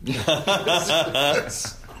Jordan.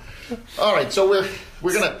 All right, so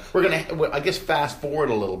we're gonna I guess fast forward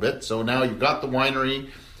a little bit. So now you've got the winery.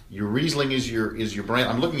 Your Riesling is your brand.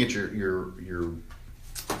 I'm looking at your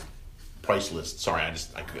price list. Sorry, I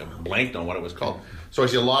blanked on what it was called. So I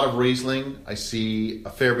see a lot of Riesling. I see a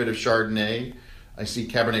fair bit of Chardonnay. I see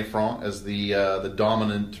Cabernet Franc as the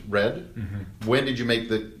dominant red. Mm-hmm. When did you make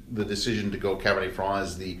the decision to go Cabernet Franc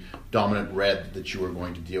as the dominant red that you were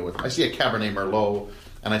going to deal with? I see a Cabernet Merlot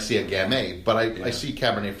and I see a Gamay, but I see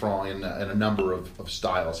Cabernet Franc in a number of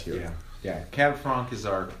styles here. Yeah. Cab Franc is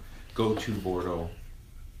our go-to Bordeaux,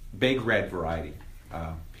 big red variety.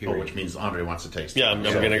 Which means Andre wants to taste it. Yeah, I'm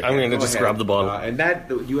gonna just grab the bottle. And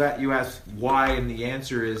that you asked why, and the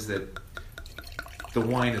answer is that the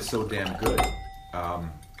wine is so damn good. I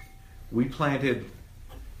planted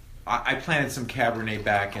some Cabernet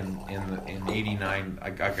back in '89. I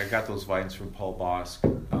got those vines from Paul Bosque,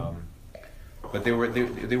 but they weren't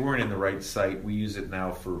in the right site. We use it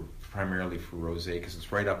now primarily for rosé because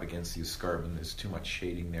it's right up against the escarpment. There's too much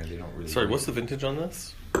shading there. They don't really. Sorry, what's the vintage on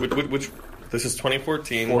this? Which this is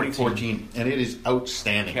 2014. 2014, and it is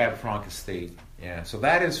outstanding. Cab Franc Estate. Yeah, so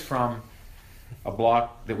that is from a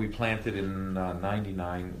block that we planted in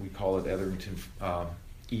 '99. We call it Etherington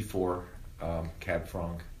E4 Cab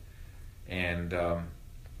Franc, and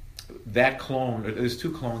that clone. There's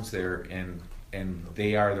two clones there, and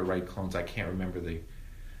they are the right clones. I can't remember the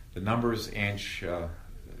numbers. Ange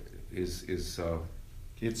is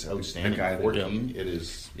it's outstanding. 14. It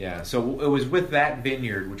is. Yeah. So it was with that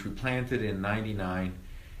vineyard which we planted in '99.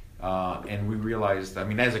 And we realized, I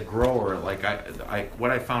mean, as a grower, like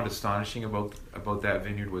what I found astonishing about that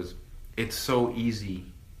vineyard was it's so easy.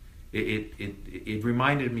 It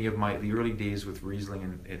reminded me of the early days with Riesling,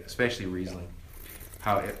 and especially Riesling,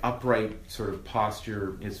 how upright sort of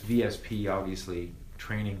posture. It's VSP, obviously,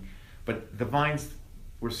 training, but the vines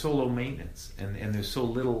were so low maintenance, and there's so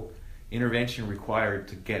little intervention required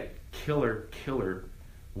to get killer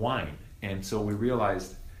wine. And so we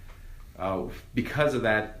realized, because of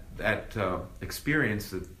that experience,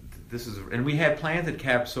 that this is, and we had planted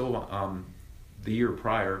Cab Sauv the year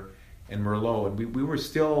prior and Merlot, and we were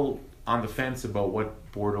still on the fence about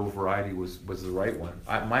what Bordeaux variety was the right one.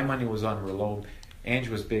 My money was on Merlot. Ange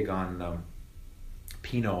was big on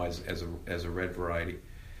Pinot as a red variety.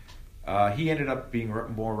 He ended up being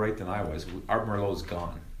more right than I was. Our Merlot's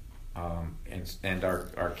gone, and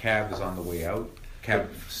our Cab is on the way out.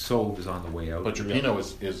 Cab Sauv is on the way out. But your Pinot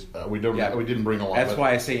is we didn't bring along. That's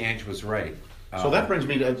why I say Ange was right. So that brings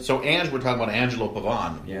me to Ange. We're talking about Angelo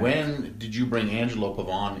Pavon. Yeah. When did you bring Angelo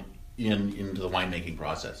Pavon into the winemaking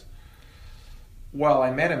process? Well,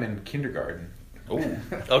 I met him in kindergarten. Oh,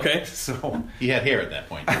 okay. So he had hair at that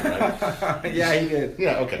point, right? Yeah, he did.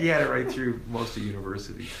 Yeah, okay. He had it right through most of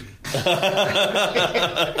university.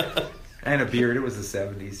 And a beard. It was the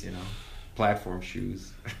 70s, platform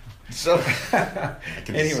shoes. So I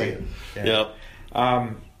can anyway, see it. Yeah.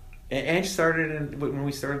 Ange started when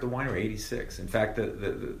we started the winery, '86. In fact,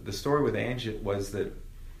 the story with Ange was that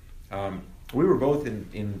we were both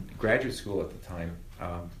in graduate school at the time.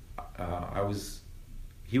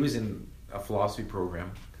 He was in a philosophy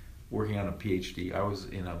program, working on a PhD. I was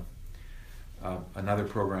in another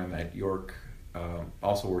program at York,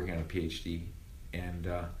 also working on a PhD. And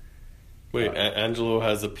wait, Angelo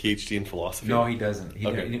has a PhD in philosophy? No, he doesn't.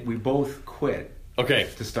 Okay. We both quit. Okay.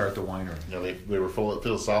 To start the winery. They were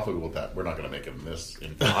philosophical with that. We're not going to make him this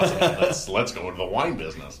in philosophy. let's go into the wine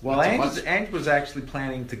business. Well, Ange was actually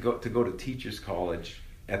planning to go to teachers college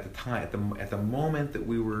at the time. At the moment that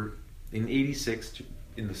we were in '86,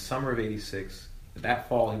 in the summer of '86, that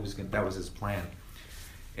fall that was his plan.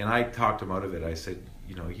 And I talked him out of it. I said,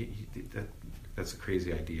 that's a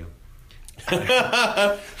crazy idea.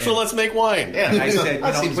 So let's make wine. Yeah, I said,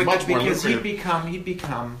 because he'd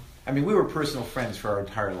become. I mean, we were personal friends for our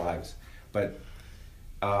entire lives, but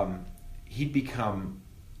he'd become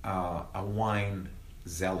a wine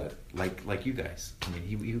zealot, like you guys. I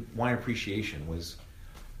mean, wine appreciation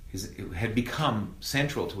had become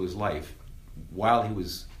central to his life while he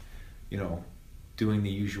was, doing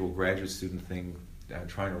the usual graduate student thing,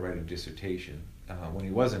 trying to write a dissertation. When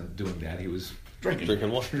he wasn't doing that, he was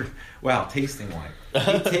drinking wine. Well, tasting wine.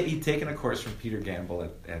 He'd taken a course from Peter Gamble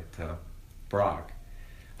at Brock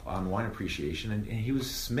on wine appreciation, and he was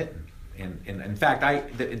smitten. And in fact,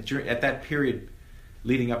 at that period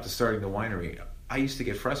leading up to starting the winery, I used to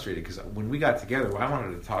get frustrated because when we got together, I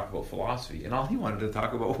wanted to talk about philosophy, and all he wanted to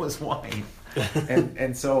talk about was wine.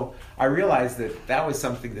 and so I realized that was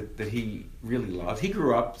something that he really loved. He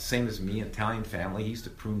grew up, same as me, Italian family. He used to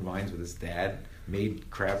prune vines with his dad, made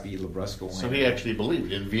crappy Labrusco wine. So he actually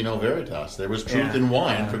believed in vino veritas. There was truth in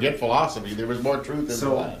wine. Forget philosophy. There was more truth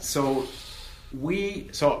in wine. So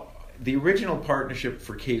the original partnership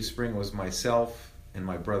for Cave Spring was myself and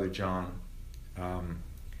my brother John.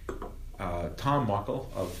 Tom Muckle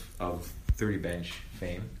of 30 Bench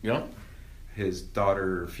fame. Yeah. His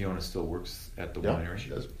daughter Fiona still works at the winery. She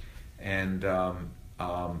does. And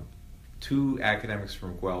two academics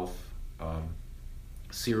from Guelph,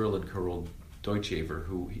 Cyril and Carol Deutschever,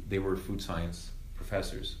 they were food science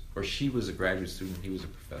professors, or she was a graduate student, he was a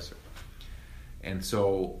professor. And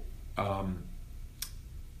so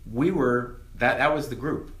we were, that was the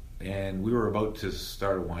group. And we were about to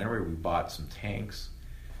start a winery. We bought some tanks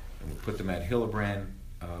and we put them at Hillebrand.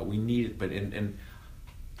 We needed, but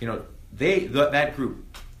that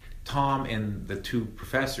group, Tom and the two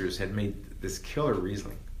professors had made this killer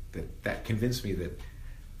Riesling that convinced me that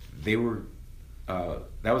they were,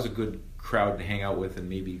 that was a good crowd to hang out with, and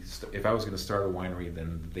maybe if I was going to start a winery,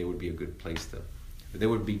 then they would be a good place they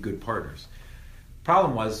would be good partners.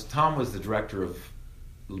 Problem was, Tom was the director of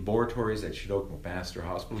laboratories at Chinook McMaster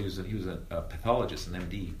Hospital. He was a pathologist, an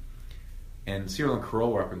MD. And Cyril and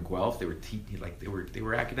Carol were up in Guelph. They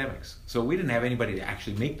were academics. So we didn't have anybody to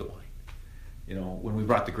actually make the wine. When we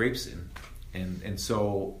brought the grapes in, and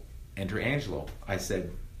so enter Angelo. I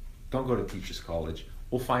said, "Don't go to Teachers College.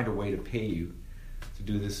 We'll find a way to pay you to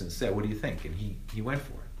do this instead. What do you think?" And he went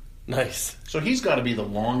for it. Nice. So he's got to be the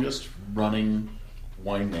longest running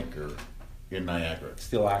winemaker in Niagara.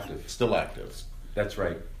 Still active. Still active. That's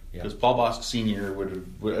right. Because Paul Bosk Senior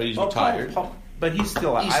he's retired. Paul, but he's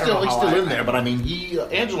still. He's still in there. But I mean,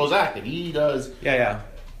 Angelo's active. He does. Yeah.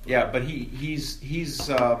 But he's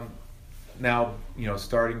now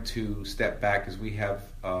starting to step back, as we have.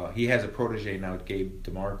 He has a protege now, Gabe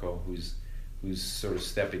DeMarco, who's sort of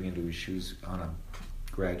stepping into his shoes on a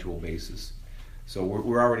gradual basis. So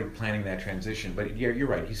we're already planning that transition. But yeah, you're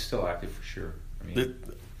right. He's still active for sure.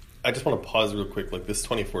 I just want to pause real quick. Like this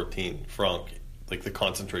 2014 Franc, like the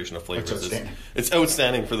concentration of flavors, it's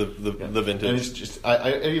outstanding for the vintage. And it's just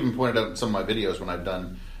I even pointed out in some of my videos when I've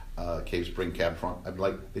done Cave Spring Cab Franc. I'm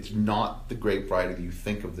like, it's not the grape variety that you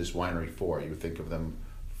think of this winery for. You think of them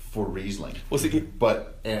for Riesling,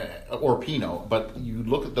 or Pinot. But you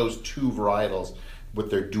look at those two varietals, what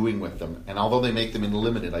they're doing with them, and although they make them in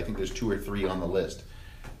limited, I think there's 2 or 3 on the list.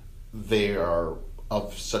 They are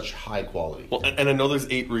of such high quality. Well, and I know there's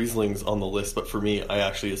 8 Rieslings on the list, but for me, I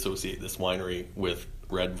actually associate this winery with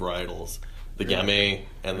red varietals, the Gamay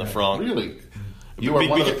and the Franc. Really? You are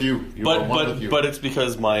one of the few. But it's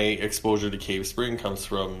because my exposure to Cave Spring comes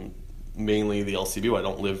from mainly the LCBO. I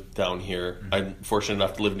don't live down here. Mm-hmm. I'm fortunate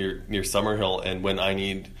enough to live near Summerhill, and when I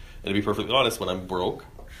need, and to be perfectly honest, when I'm broke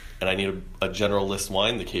and I need a general list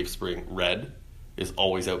wine, the Cave Spring Red is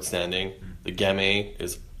always outstanding. Mm-hmm. The Gamay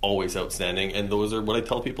is always outstanding, and those are what I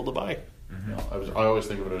tell people to buy. Mm-hmm. I always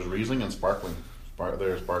think of it as Riesling and sparkling.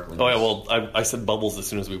 They're sparkling. Oh yeah, well, I said bubbles as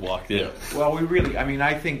soon as we walked in. Yeah. Well,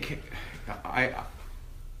 I think,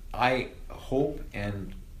 I hope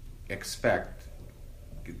and expect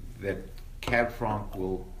that Cab Franc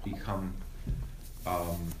will become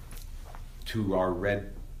to our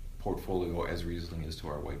red portfolio as Riesling is to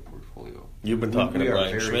our white portfolio. You've been talking to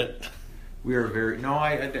Brian Schmidt. We are very no.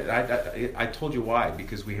 I told you why,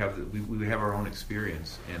 because we have our own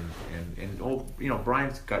experience, and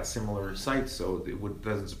Brian's got similar sites, so it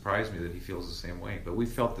doesn't surprise me that he feels the same way. But we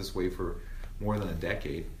felt this way for more than a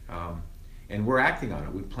decade, and we're acting on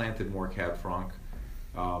it. We planted more Cab Franc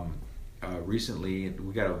recently, and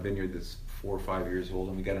we got a vineyard that's 4 or 5 years old,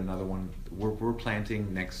 and we got another one. We're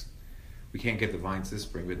planting next. We can't get the vines this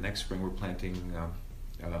spring, but next spring we're planting.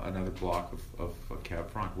 Another block of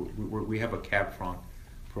Cab Franc. We have a Cab Franc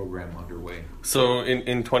program underway. So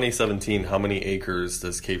in 2017, how many acres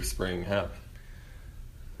does Cave Spring have?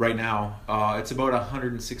 Right now, it's about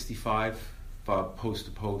 165 post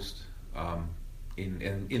to post in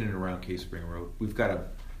and around Cave Spring Road. We've got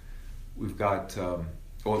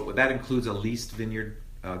that includes a leased vineyard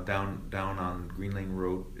down on Green Lane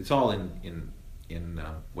Road. It's all in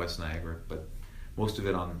West Niagara, but most of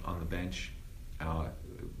it on the bench.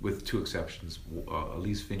 With 2 exceptions, a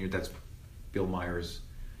leased vineyard, that's Bill Meyer's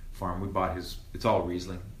farm. We bought it's all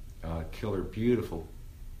Riesling, killer, beautiful,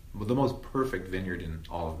 the most perfect vineyard in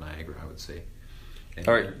all of Niagara, I would say. And,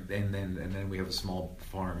 all right. And then we have a small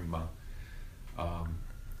farm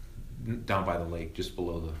down by the lake, just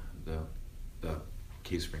below the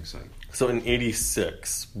Cave Spring site. So in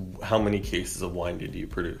 '86, how many cases of wine did you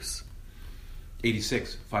produce?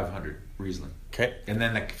 86, 500 Riesling. Okay. And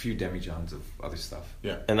then a few demijohns of other stuff.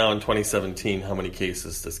 Yeah. And now in 2017, how many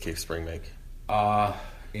cases does Cave Spring make?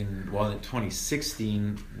 In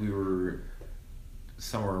 2016, we were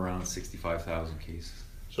somewhere around 65,000 cases.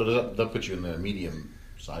 So does that put you in the medium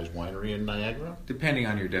size winery in Niagara? Depending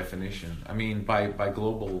on your definition. I mean, by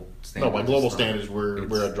global standards. No, by global standards, we're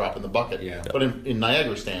a drop in the bucket. Yeah. But in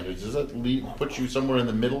Niagara standards, does that put you somewhere in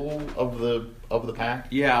the middle of the pack?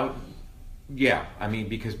 Yeah. I mean,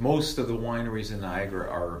 because most of the wineries in Niagara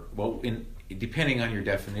are, depending on your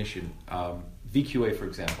definition, VQA, for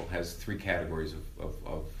example, has 3 categories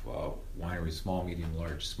of wineries: small, medium,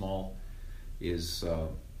 large. Small is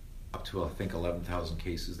up to, I think, 11,000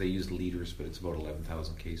 cases. They use liters, but it's about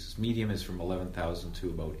 11,000 cases. Medium is from 11,000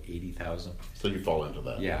 to about 80,000. So you fall into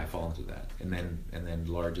that. Yeah, I fall into that. And then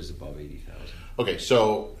large is above 80,000. Okay,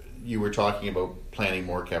 so you were talking about planning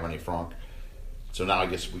more Cabernet Franc. So now I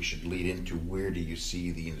guess we should lead into, where do you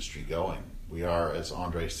see the industry going? We are, as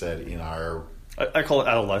Andre said, in our... I call it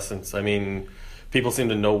adolescence. I mean, people seem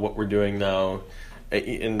to know what we're doing now.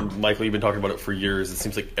 And Michael, you've been talking about it for years. It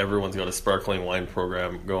seems like everyone's got a sparkling wine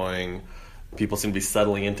program going. People seem to be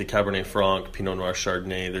settling into Cabernet Franc, Pinot Noir,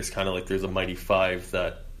 Chardonnay. There's a mighty 5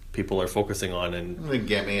 that people are focusing on. And I think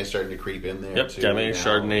Gamay is starting to creep in there too. Gamay, now.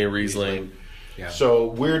 Chardonnay, Riesling. Yeah. So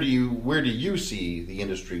where do you see the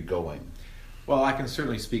industry going? Well, I can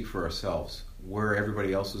certainly speak for ourselves. Where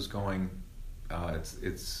everybody else is going,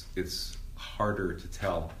 it's harder to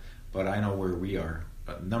tell. But I know where we are.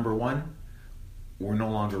 Number one, we're no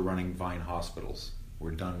longer running vine hospitals.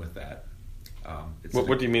 We're done with that.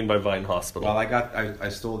 What do you mean by vine hospital? Well, I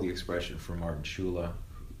stole the expression from Martin Shula,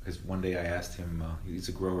 because one day I asked him. He's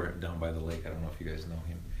a grower down by the lake. I don't know if you guys know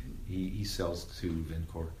him. He sells to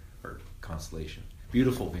Vincor or Constellation.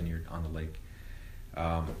 Beautiful vineyard on the lake,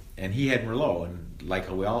 and he had Merlot, and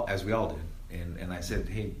as we all did. And I said,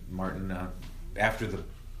 hey, Martin, after the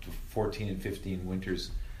 14 and 15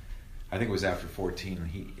 winters. I think it was after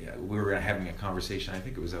 14. We were having a conversation. I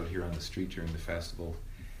think it was out here on the street during the festival.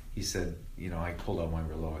 He said, I pulled out my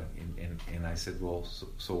Merlot, and I said, well,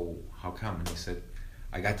 so how come? And he said,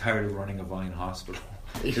 I got tired of running a vine hospital.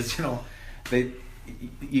 Because in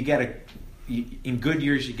good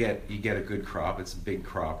years you get a good crop. It's a big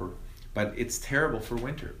cropper, but it's terrible for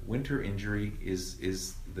winter. Winter injury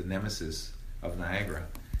is the nemesis of Niagara,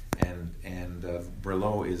 and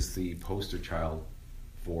Merlot is the poster child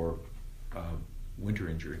for winter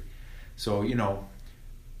injury. So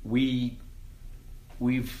we've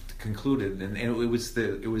concluded, and it was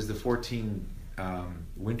the 14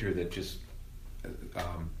 winter that just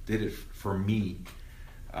did it for me,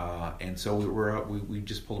 and so we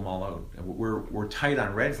just pulled them all out. And we're tight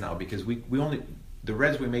on reds now, because we only, the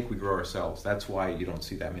reds we make, we grow ourselves. That's why you don't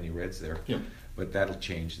see that many reds there. Yeah. But that'll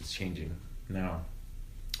change. It's changing now.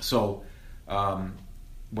 So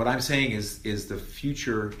what I'm saying is the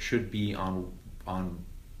future should be on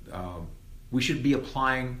we should be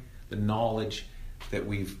applying the knowledge that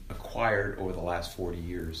we've acquired over the last 40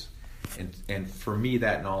 years, and for me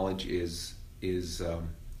that knowledge is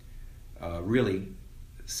really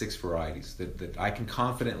 6 varieties that I can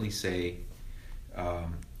confidently say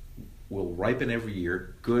will ripen every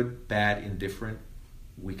year, good, bad, indifferent.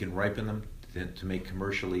 We can ripen them to make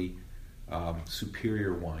commercially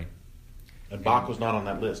superior wine. And Bach was not on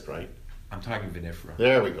that list, right? I'm talking vinifera.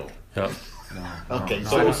 There we go. Yeah. No. Okay.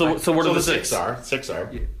 So what are the 6? 6 are.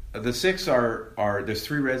 Yeah, the 6 are there's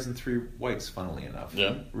 3 reds and 3 whites. Funnily enough.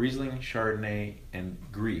 Yeah. Riesling, Chardonnay, and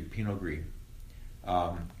Gris, Pinot Gris,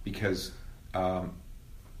 because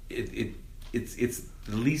it's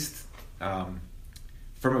the least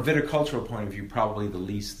from a viticultural point of view, probably the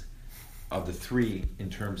least of the 3 in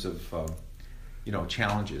terms of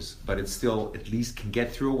challenges, but it still at least can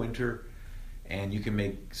get through a winter, and you can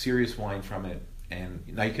make serious wine from it. And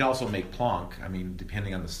now you can also make Planck,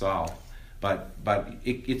 depending on the style, but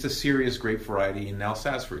it's a serious grape variety in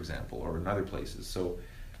Alsace, for example, or in other places. So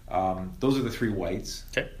those are the 3 whites.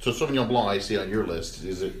 Okay. So Sauvignon Blanc, I see on your list,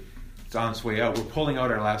 is it? It's on its way out. We're pulling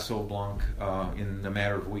out our last Sauvignon Blanc in a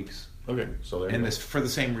matter of weeks. Okay, so there. And this for the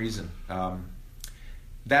same reason.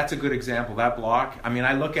 That's a good example. That block.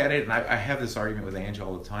 I look at it, and I have this argument with Ange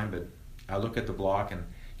all the time. But I look at the block, and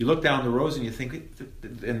you look down the rows, and you think,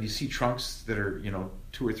 and you see trunks that are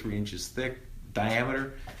 2 or 3 inches thick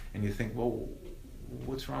diameter, and you think, well,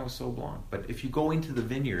 what's wrong with Sauvignon Blanc? But if you go into the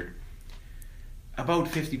vineyard, about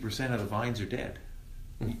 50% of the vines are dead.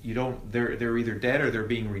 You don't. They're either dead or they're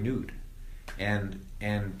being renewed, and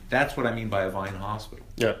that's what I mean by a vine hospital.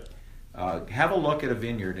 Yeah. Have a look at a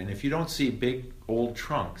vineyard, and if you don't see big old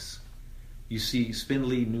trunks, you see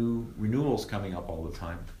spindly new renewals coming up all the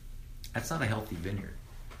time. That's not a healthy vineyard.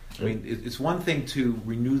 It's one thing to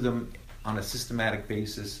renew them on a systematic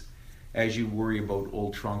basis as you worry about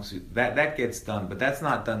old trunks. That gets done, but that's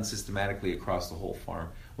not done systematically across the whole farm.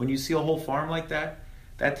 When you see a whole farm like that,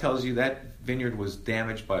 that tells you that vineyard was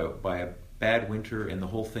damaged by bad winter, and the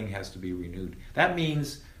whole thing has to be renewed. That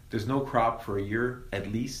means there's no crop for a year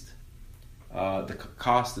at least. The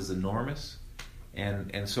cost is enormous,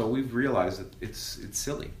 and so we've realized that it's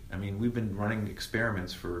silly. I mean, we've been running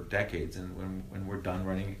experiments for decades, and when we're done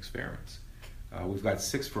running experiments, we've got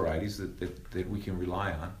 6 varieties that we can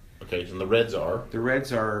rely on. Okay, and the reds are? The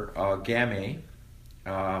reds are Gamay.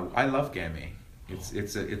 I love Gamay.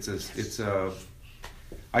 It's a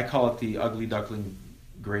I call it the ugly duckling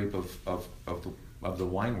grape of the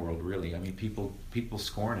wine world, really. I mean, people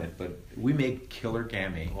scorn it, but we make killer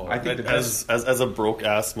Gamay. Well, I think as a broke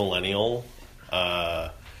ass millennial,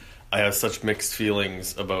 I have such mixed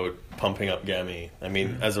feelings about pumping up Gamay. I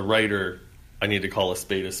mean, as a writer, I need to call a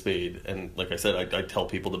spade, and like I said, I tell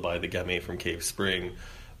people to buy the Gamay from Cave Spring,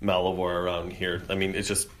 Malivore around here. I mean, it's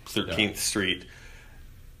just 13th Street.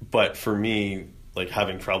 But for me, like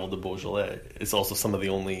having traveled to Beaujolais, it's also some of the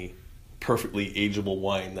only perfectly ageable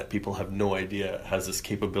wine that people have no idea has this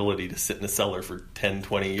capability to sit in a cellar for 10,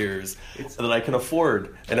 20 years that I can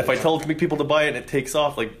afford. And if I tell people to buy it and it takes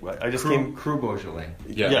off, like I just Cru Beaujolais.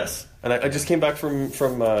 Yeah. Yes. And I just came back from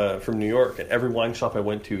New York, and every wine shop I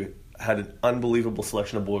went to had an unbelievable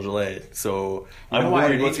selection of Beaujolais. So I'm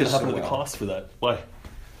worried what's going to happen to the cost for that. Why?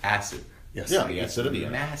 Acid. Yes. Yeah, the acidity.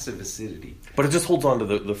 Massive acidity. But it just holds on to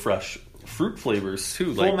the fresh fruit flavors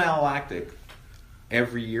too. Full malolactic.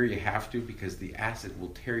 Every year you have to, because the acid will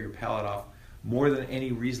tear your palate off more than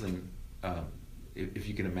any Riesling, if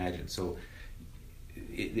you can imagine. So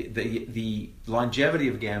the longevity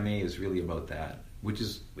of Gamay is really about that. Which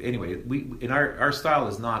is, anyway, our style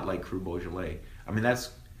is not like Cru Beaujolais. I mean,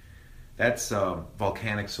 that's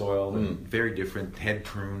volcanic soil and very different, head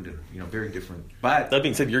pruned, and very different. But that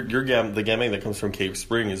being said, the Gamay that comes from Cave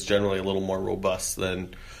Spring is generally a little more robust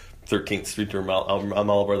than 13th Street or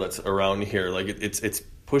Malivore that's around here. Like it's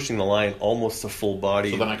pushing the line almost to full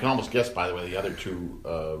body. So then I can almost guess, by the way, the other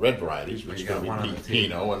 2 red varieties, which are going to be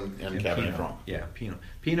Pinot and Cabernet Franc. Yeah, Pinot.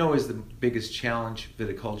 Pinot is the biggest challenge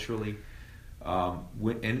viticulturally.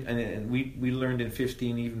 And we learned in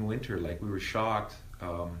 15 even winter, like we were shocked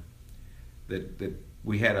that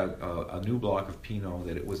we had a new block of Pinot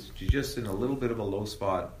that it was just in a little bit of a low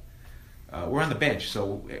spot. We're on the bench,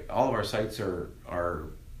 so all of our sites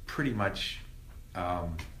are pretty much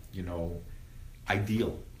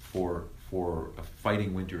ideal for a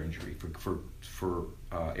fighting winter injury, for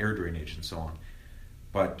air drainage and so on.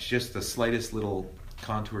 But just the slightest little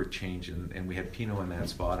contour change, and we had Pinot in that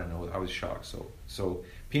spot, and I was shocked. So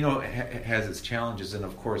Pinot has its challenges, and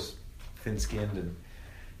of course thin-skinned, and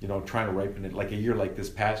trying to ripen it. Like a year like this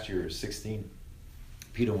past year, 16,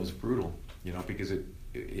 Pinot was brutal, because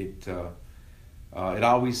it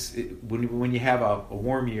always when you have a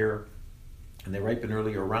warm year and they ripen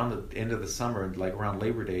early, or around the end of the summer, like around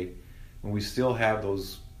Labor Day, when we still have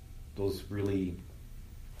those really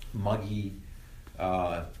muggy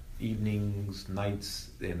evenings, nights,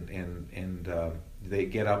 and they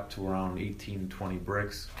get up to around 18, 20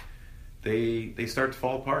 bricks, they start to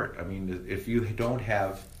fall apart. I mean, if you don't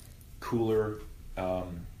have cooler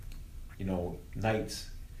nights,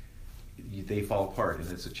 they fall apart,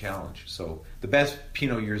 and it's a challenge. So the best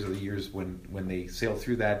Pinot years are the years when they sail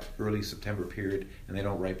through that early September period, and they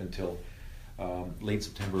don't ripen until late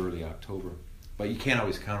September, early October. But you can't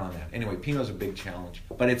always count on that. Anyway, Pinot's a big challenge,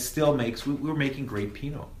 but it still makes we're making great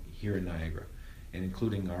Pinot here in Niagara, and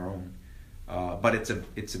including our own. But it's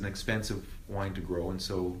an expensive wine to grow, and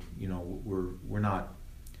so we're not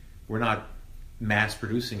mass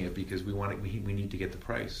producing it because we need to get the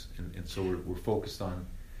price, and so we're focused on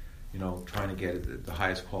trying to get it the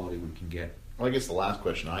highest quality we can get. Well, I guess the last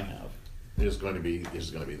question I have is going to be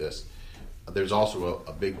this. There's also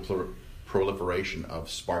a big proliferation of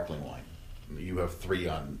sparkling wine. You have 3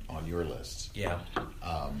 on your lists. Yeah.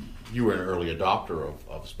 You were an early adopter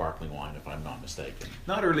of sparkling wine, if I'm not mistaken.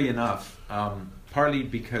 Not early enough, partly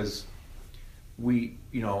because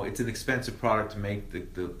it's an expensive product to make.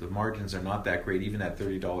 The margins are not that great, even at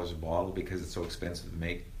 $30 a bottle, because it's so expensive to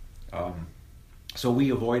make. So we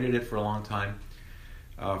avoided it for a long time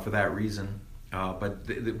for that reason. But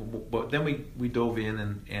then we dove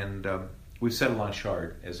in and we settled on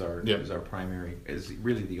Chard as our primary, as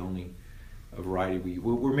really the only variety.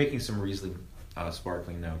 We're making some Riesling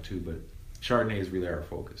sparkling now too, but Chardonnay is really our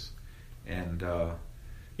focus. And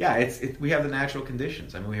we have the natural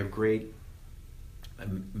conditions. I mean, we have great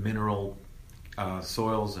mineral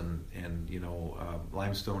soils, and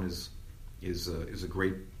limestone is a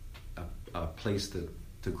great place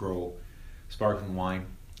to grow sparkling wine,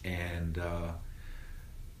 and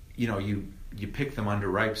you pick them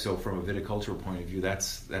underripe. So from a viticultural point of view,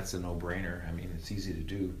 that's a no-brainer. I mean, it's easy to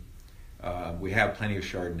do. We have plenty of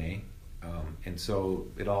Chardonnay, And so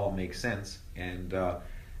it all makes sense. And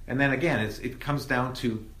then again, it comes down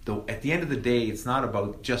to at the end of the day, it's not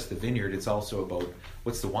about just the vineyard. It's also about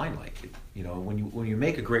what's the wine like. When you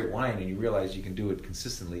make a great wine and you realize you can do it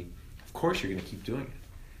consistently, of course you're going to keep doing it.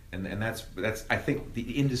 And that's I think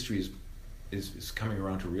the industry is coming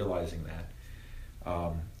around to realizing that.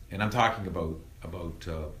 And I'm talking about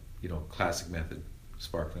classic method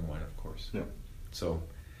sparkling wine, of course. Yeah. So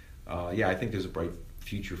I think there's a bright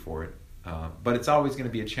future for it. But it's always going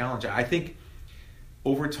to be a challenge. I think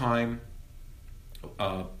over time,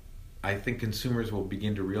 I think consumers will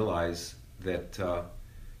begin to realize that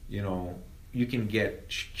you can get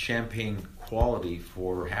champagne quality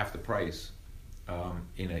for half the price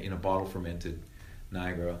in a bottle fermented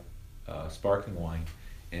Niagara sparkling wine,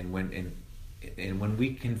 and when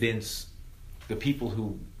we convince the people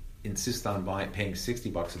who insist on paying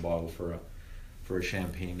 $60 a bottle for a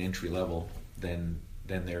champagne entry level, then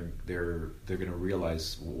they're going to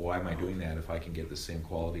realize, why am I doing that if I can get the same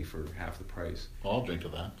quality for half the price? I'll drink to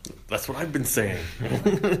that. That's what I've been saying.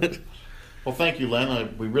 Well, thank you,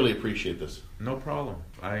 Len. We really appreciate this. No problem.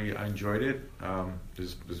 I enjoyed it.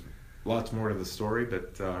 There's lots more to the story,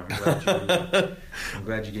 but I'm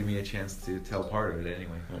glad you gave me a chance to tell part of it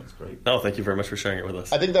anyway. That's great. Oh, thank you very much for sharing it with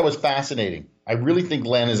us. I think that was fascinating. I really think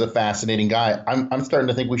Len is a fascinating guy. I'm starting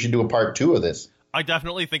to think we should do a part 2 of this. I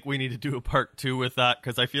definitely think we need to do a part 2 with that,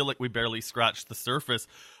 because I feel like we barely scratched the surface.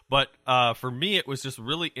 But for me, it was just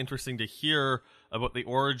really interesting to hear about the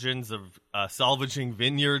origins of salvaging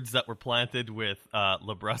vineyards that were planted with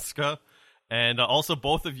Labresca, and also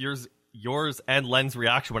both of yours and Len's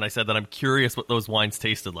reaction when I said that I'm curious what those wines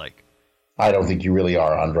tasted like. I don't think you really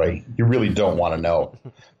are, Andre. You really don't want to know.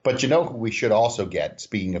 But you know who we should also get,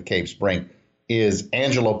 speaking of Cave Spring, is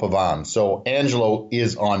Angelo Pavan. So Angelo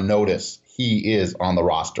is on notice. He is on the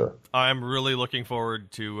roster. I'm really looking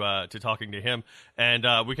forward to talking to him. And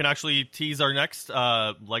we can actually tease our next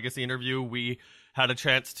Legacy interview. We had a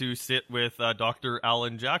chance to sit with Dr.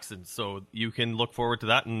 Alan Jackson. So you can look forward to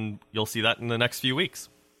that, and you'll see that in the next few weeks.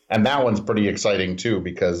 And that one's pretty exciting, too,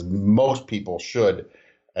 because most people should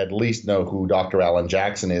at least know who Dr. Alan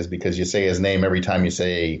Jackson is, because you say his name every time you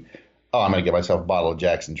say, I'm going to get myself a bottle of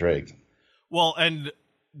Jackson Driggs. Well, and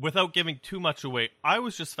without giving too much away, I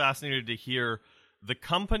was just fascinated to hear the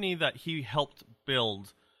company that he helped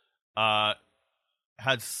build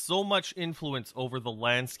had so much influence over the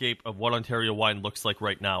landscape of what Ontario wine looks like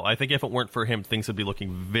right now. I think if it weren't for him, things would be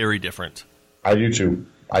looking very different. I do too.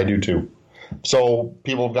 So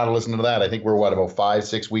people have got to listen to that. I think we're, about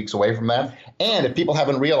 5-6 weeks away from that. And if people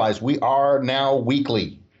haven't realized, we are now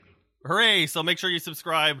weekly. Hooray! So make sure you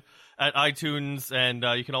subscribe at iTunes, and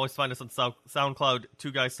you can always find us on SoundCloud,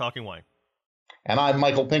 Two Guys Talking Wine. And I'm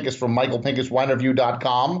Michael Pincus from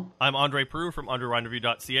michaelpincuswinereview.com. I'm Andre Peru from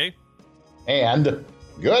underwinereview.ca. And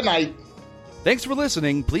good night. Thanks for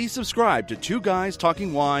listening. Please subscribe to Two Guys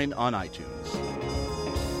Talking Wine on iTunes.